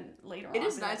something and then later on. it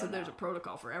is be like, nice oh, that there's a no.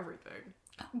 protocol for everything.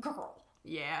 Girl.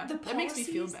 Yeah, The that makes me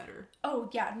feel policies- better Oh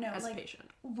yeah, no, as a like patient.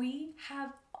 we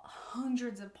have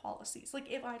hundreds of policies.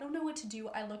 Like if I don't know what to do,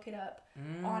 I look it up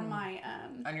on my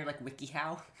On your like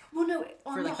WikiHow? well no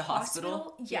on For, like, the the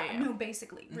hospital? Yeah, Yeah. no,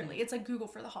 basically, really. It's like Google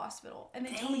for the hospital. And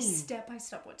they tell me Dang. step by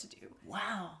step what to do.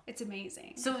 Wow. It's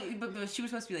amazing. So, but she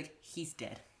was supposed to be like, he's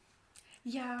dead.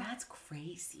 Yeah. That's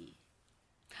crazy.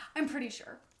 I'm pretty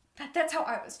sure. That's how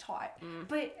I was taught.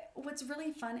 But what's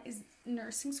really fun is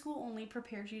nursing school only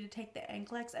prepares you to take the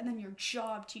NCLEX, and then your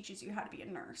job teaches you how to be a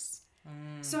nurse.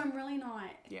 So I'm really not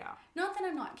that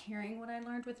I'm not carrying what I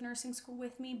learned with nursing school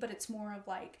with me, but it's more of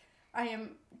like I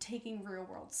am taking real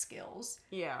world skills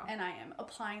and I am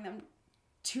applying them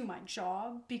to my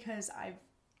job because I've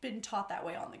been taught that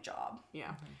way on the job.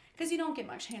 Yeah. Because you don't get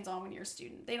much hands-on when you're a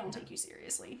student. They don't take you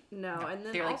seriously. No, and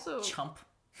then They're also like chump.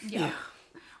 Yeah.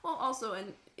 well, also,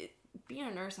 and being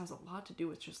a nurse has a lot to do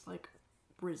with just like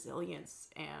resilience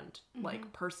and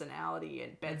like personality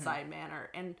and bedside manner,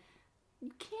 and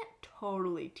you can't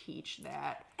totally teach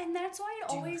that. And that's why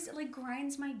it always like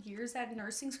grinds my gears that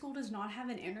nursing school does not have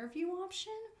an interview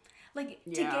option. Like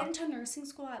to Yeah. get into nursing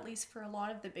school, at least for a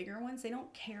lot of the bigger ones, they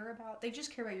just care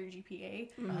about your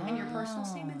GPA and your personal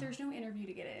statement. There's no interview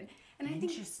to get in. And I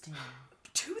think Interesting.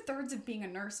 2/3 of being a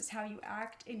nurse is how you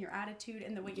act and your attitude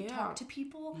and the way you Yeah. talk to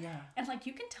people. Yeah. And like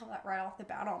you can tell that right off the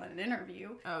bat on an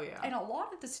interview. Oh yeah. And a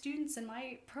lot of the students in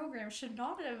my program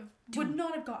would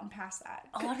not have gotten past that.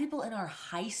 A lot of people in our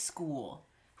high school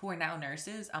who are now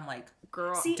nurses, I'm like,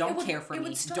 Girl. See, Don't it would- care for it me.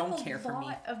 would stop Don't a care for me.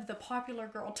 lot of the popular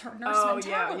girl nurse oh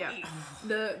mentality. yeah.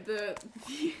 The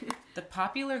the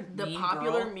popular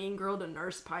popular girl, mean girl to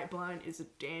nurse pipeline is a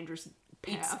dangerous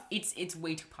path. it's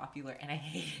way too popular, and I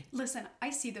hate it. Listen,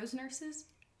 I see those nurses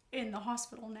in the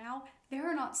hospital now. They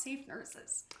are not safe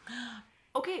nurses.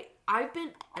 Okay, I've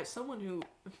been, as someone who,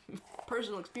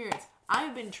 personal experience,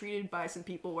 I've been treated by some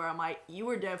people where I'm like, you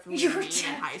were definitely mean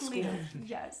in high school.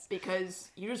 Yes.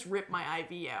 Because you just ripped my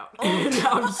IV out and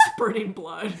I'm spurting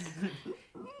blood.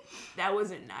 That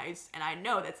wasn't nice, and I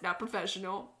know that's not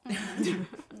professional.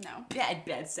 No. Bad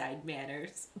bedside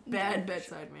manners. Bad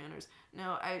bedside manners.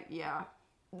 No,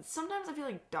 sometimes I feel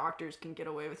like doctors can get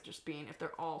away with just being, if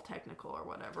they're all technical or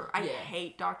whatever. I Yeah.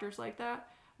 hate doctors like that,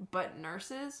 but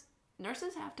nurses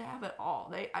have to have it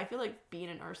all. I feel like being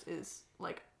a nurse is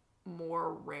like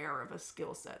more rare of a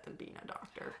skill set than being a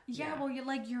doctor. Yeah, well,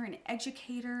 you're an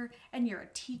educator and you're a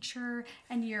teacher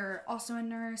and you're also a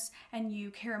nurse and you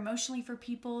care emotionally for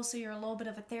people, so you're a little bit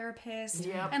of a therapist.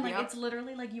 Yep, and like yep. it's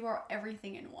literally like you are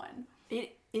everything in one.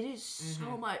 It is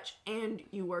so much, and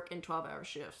you work in 12-hour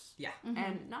shifts. Yeah.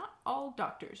 And not all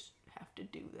doctors have to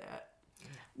do that.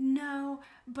 No,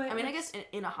 but I mean, I guess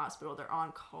in a hospital they're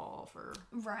on call for...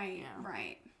 Right.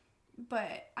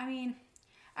 But I mean,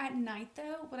 at night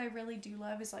though, what I really do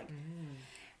love is like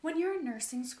when you're in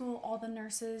nursing school, all the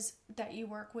nurses that you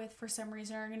work with for some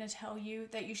reason are going to tell you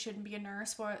that you shouldn't be a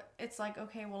nurse. But it's like,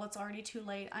 okay, well, it's already too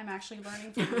late. I'm actually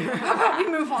learning from you. How about we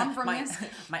move on from this?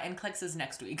 My NCLEX is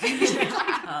next week.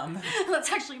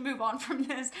 Let's actually move on from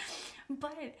this.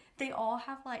 But they all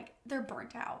have like, they're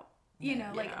burnt out. You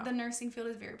know, like the nursing field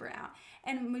is very burnt out.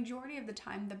 And majority of the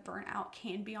time, the burnout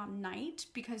can be on night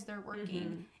because they're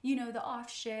working, you know, the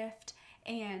off shift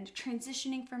and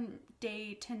transitioning from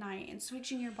day to night and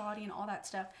switching your body and all that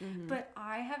stuff. But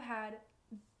I have had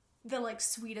the like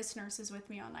sweetest nurses with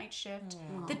me on night shift.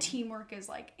 The teamwork is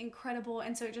like incredible.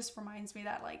 And so it just reminds me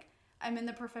that like I'm in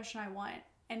the profession I want,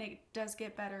 and it does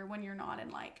get better when you're not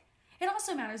in like. It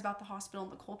also matters about the hospital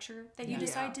and the culture that you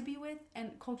decide to be with,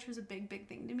 and culture is a big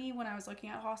thing to me when I was looking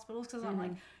at hospitals, because I'm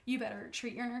like, you better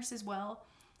treat your nurses well,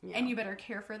 and you better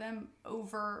care for them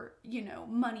over, you know,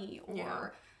 money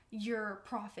or your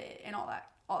profit and all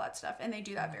that stuff, and they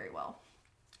do that very well,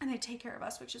 and they take care of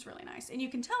us, which is really nice, and you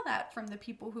can tell that from the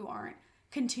people who aren't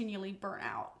continually burnt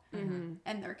out and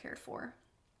they're cared for.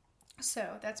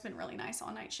 So that's been really nice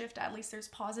on night shift. At least there's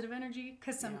positive energy,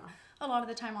 because a lot of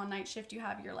the time on night shift you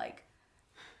have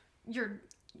your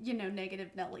you know,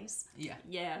 negative Nellies.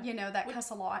 Yeah. You know, that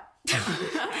cuss a lot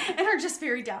and are just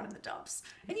very down in the dumps.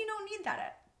 And you don't need that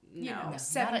at, you know,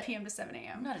 7 p.m. to 7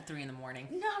 a.m. Not at 3 in the morning.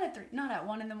 Not at 3, not at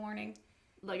 1 in the morning.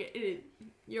 Like,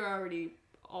 you're already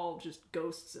all just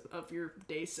ghosts of your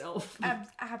day self.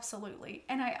 Absolutely.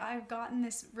 And I've gotten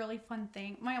this really fun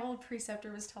thing. My old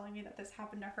preceptor was telling me that this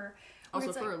happened to her.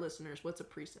 Also, for our listeners, what's a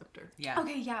preceptor? Yeah.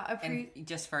 Okay, yeah. And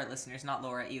just for our listeners, not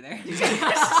Laura either.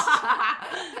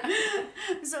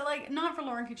 So, like, not for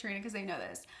Laura and Katrina, because they know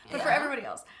this, but for everybody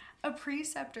else. A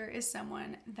preceptor is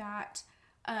someone that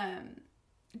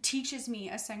teaches me,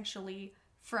 essentially,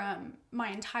 from my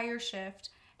entire shift.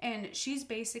 And she's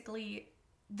basically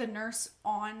the nurse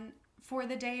on for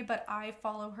the day, but I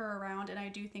follow her around and I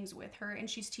do things with her, and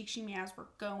she's teaching me as we're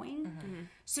going.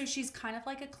 So she's kind of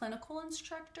like a clinical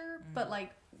instructor, but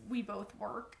like we both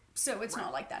work, so it's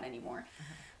not like that anymore.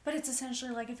 But it's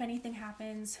essentially like if anything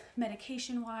happens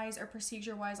medication wise or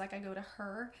procedure wise, like I go to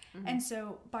her. And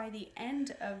so by the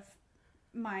end of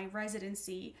my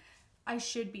residency, I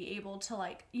should be able to,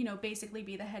 like, you know, basically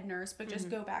be the head nurse, but just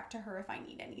go back to her if I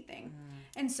need anything.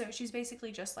 And so she's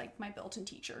basically just like my built-in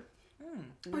teacher,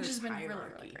 which has been really,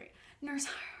 really great. Nurse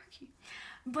hierarchy.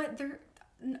 But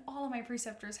all of my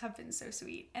preceptors have been so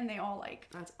sweet, and they all, like,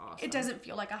 that's awesome. It doesn't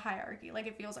feel like a hierarchy. Like,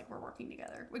 it feels like we're working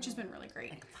together, which has been really great.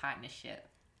 Like a partnership.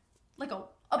 Like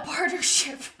a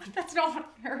partnership. That's not what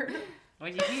I heard.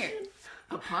 What did you hear?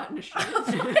 A partnership.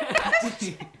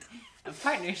 A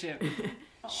partnership.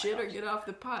 Shit or get off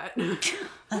the pot.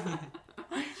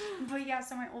 But yeah,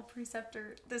 so my old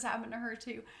preceptor, this happened to her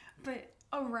too. But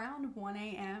around 1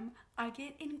 a.m., I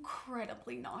get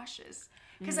incredibly nauseous.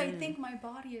 Because I think my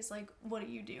body is like, what are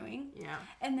you doing? Yeah.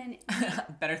 And then...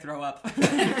 Better throw up.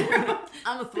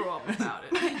 I'm going to throw up about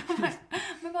it.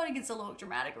 My body gets a little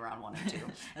dramatic around 1 and 2.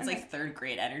 That's like third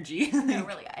grade energy. No,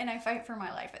 really. And I fight for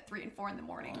my life at 3 and 4 in the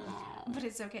morning. But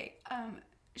it's okay.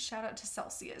 Shout out to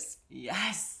Celsius.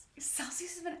 Yes.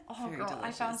 Celsius has been... Oh, very girl. delicious.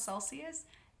 I found Celsius,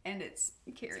 and it's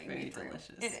carrying me through.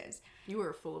 Delicious. It is. You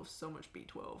were full of so much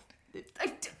B12.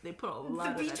 They put a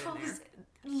lot of that in there. The B12 is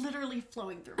literally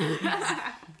flowing through me.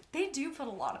 They do put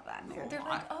a lot of that in there. They're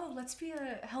like, oh, let's be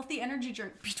a healthy energy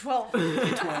drink. B12.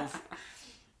 B12.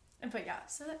 But yeah,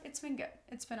 so it's been good.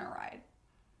 It's been a ride.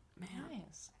 Man.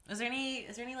 Nice. Is there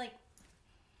any like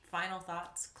final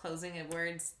thoughts, closing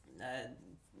words,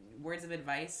 words of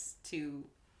advice to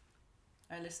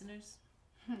our listeners?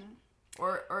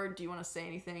 Or do you want to say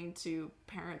anything to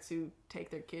parents who take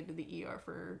their kid to the ER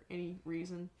for any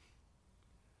reason?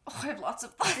 Oh, I have lots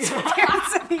of thoughts for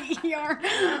parents in the ER.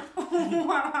 Oh,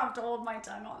 I'll have to hold my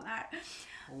tongue on that.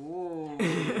 Ooh.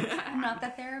 Not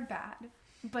that they're bad,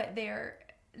 but they're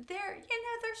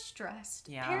stressed.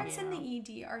 Yeah. Parents in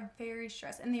the ED are very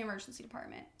stressed. In the emergency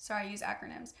department. Sorry, I use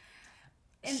acronyms.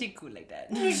 She cool like that.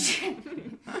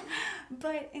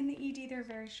 But in the ED, they're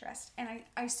very stressed, and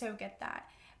I so get that.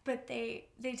 But they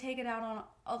take it out on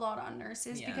a lot on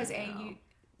nurses because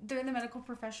they're the medical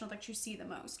professional that you see the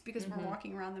most, because we're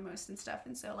walking around the most and stuff,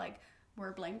 and so like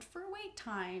we're blamed for wait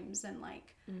times and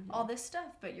like all this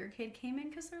stuff. But your kid came in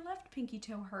because their left pinky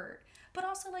toe hurt. But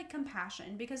also like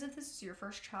compassion, because if this is your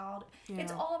first child,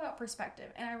 it's all about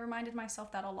perspective. And I reminded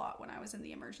myself that a lot when I was in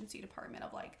the emergency department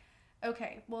of like,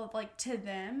 okay, well, like to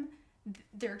them,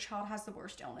 their child has the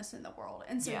worst illness in the world,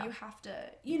 and so you have to,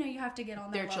 you have to get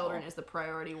on their level. Children is the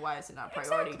priority. Why is it not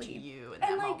priority to you in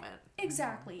that moment?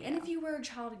 Exactly. And if you were a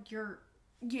child,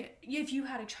 if you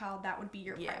had a child, that would be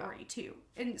your priority too.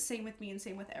 And same with me, and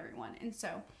same with everyone. And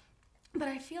so, but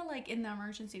I feel like in the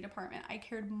emergency department, I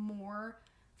cared more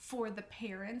for the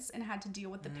parents and had to deal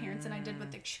with the parents than I did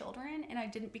with the children, and I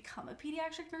didn't become a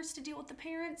pediatric nurse to deal with the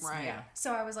parents. Right. Yeah.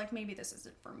 So I was like, maybe this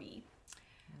isn't for me.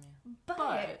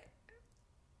 But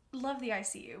love the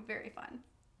ICU, very fun.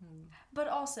 But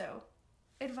also,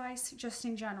 advice just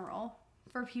in general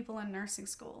for people in nursing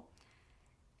school.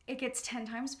 It gets 10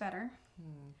 times better.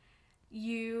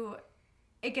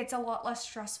 It gets a lot less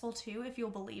stressful too, if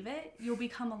you'll believe it. You'll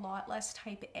become a lot less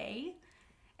type A,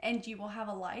 and you will have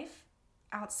a life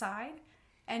outside,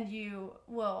 and you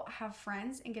will have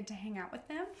friends and get to hang out with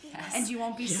them. Yes. And you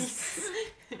won't be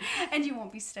and you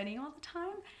won't be studying all the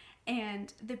time.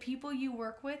 And the people you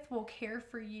work with will care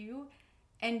for you,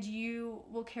 and you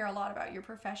will care a lot about your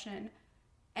profession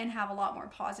and have a lot more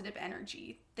positive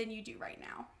energy than you do right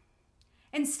now.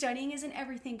 And studying isn't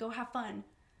everything. Go have fun.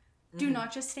 Do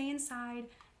not just stay inside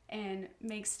and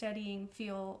make studying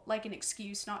feel like an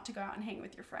excuse not to go out and hang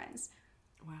with your friends.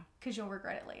 Wow. Because you'll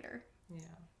regret it later. Yeah.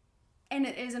 And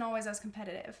it isn't always as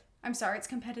competitive. I'm sorry, it's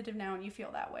competitive now and you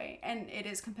feel that way. And it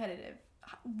is competitive.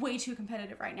 Way too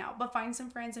competitive right now. But find some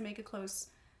friends and make a close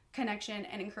connection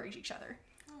and encourage each other.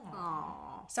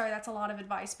 Aww. Sorry, that's a lot of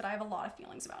advice, but I have a lot of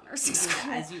feelings about nursing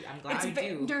school. I'm glad you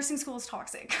do. Nursing school is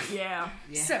toxic. Yeah.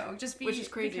 So just be Which is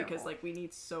crazy careful. because like we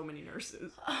need so many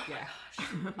nurses. Yeah.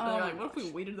 They're Oh like, my what if we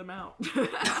weeded them out?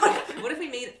 What if we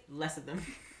made less of them?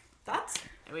 Thoughts?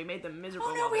 And we made them miserable.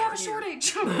 Oh no, while we they have were a here.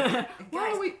 shortage.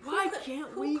 Why can't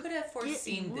Who we could have get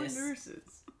foreseen more this? nurses?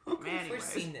 Who could have Anyways,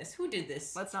 foreseen this? Who did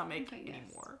this? let's not make Okay, any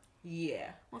yes. more. Yeah.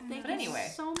 Well, thank But you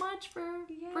anyway. so much for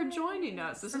Yay. joining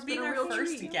us. This For has been being a our real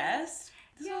first treat. guest.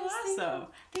 This Yes, was thank awesome. you.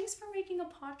 Thanks for making a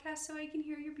podcast so I can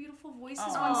hear your beautiful voices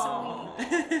Aw. once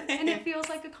a week. And it feels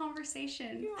like a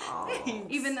conversation. Aw.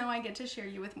 Even though I get to share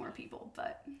you with more people,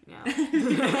 but Yeah.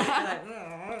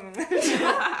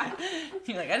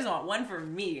 You're like, I just want one for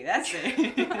me. That's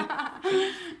it.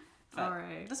 But All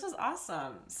right. This was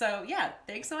awesome. So yeah,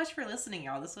 thanks so much for listening,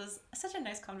 y'all. This was such a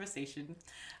nice conversation.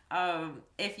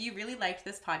 If you really liked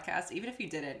this podcast, even if you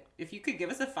didn't, if you could give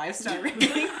us a 5-star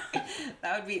rating,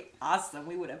 that would be awesome.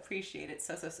 We would appreciate it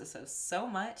so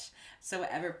much. So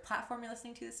whatever platform you're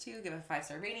listening to this to, give it a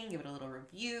 5-star rating, give it a little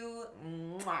review.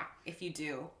 Mwah, if you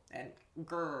do, and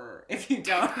grrr if you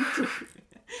don't.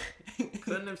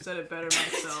 Couldn't have said it better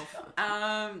myself.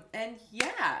 And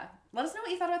yeah, let us know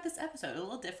what you thought about this episode. A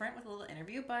little different with a little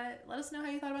interview, but let us know how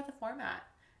you thought about the format.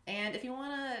 And if you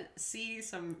want to see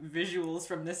some visuals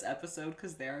from this episode,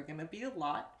 because there are going to be a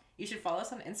lot, you should follow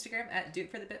us on Instagram at Do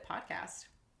It For The Bit Podcast.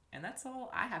 And that's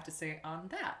all I have to say on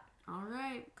that. All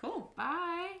right. Cool.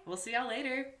 Bye. We'll see y'all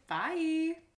later.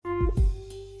 Bye.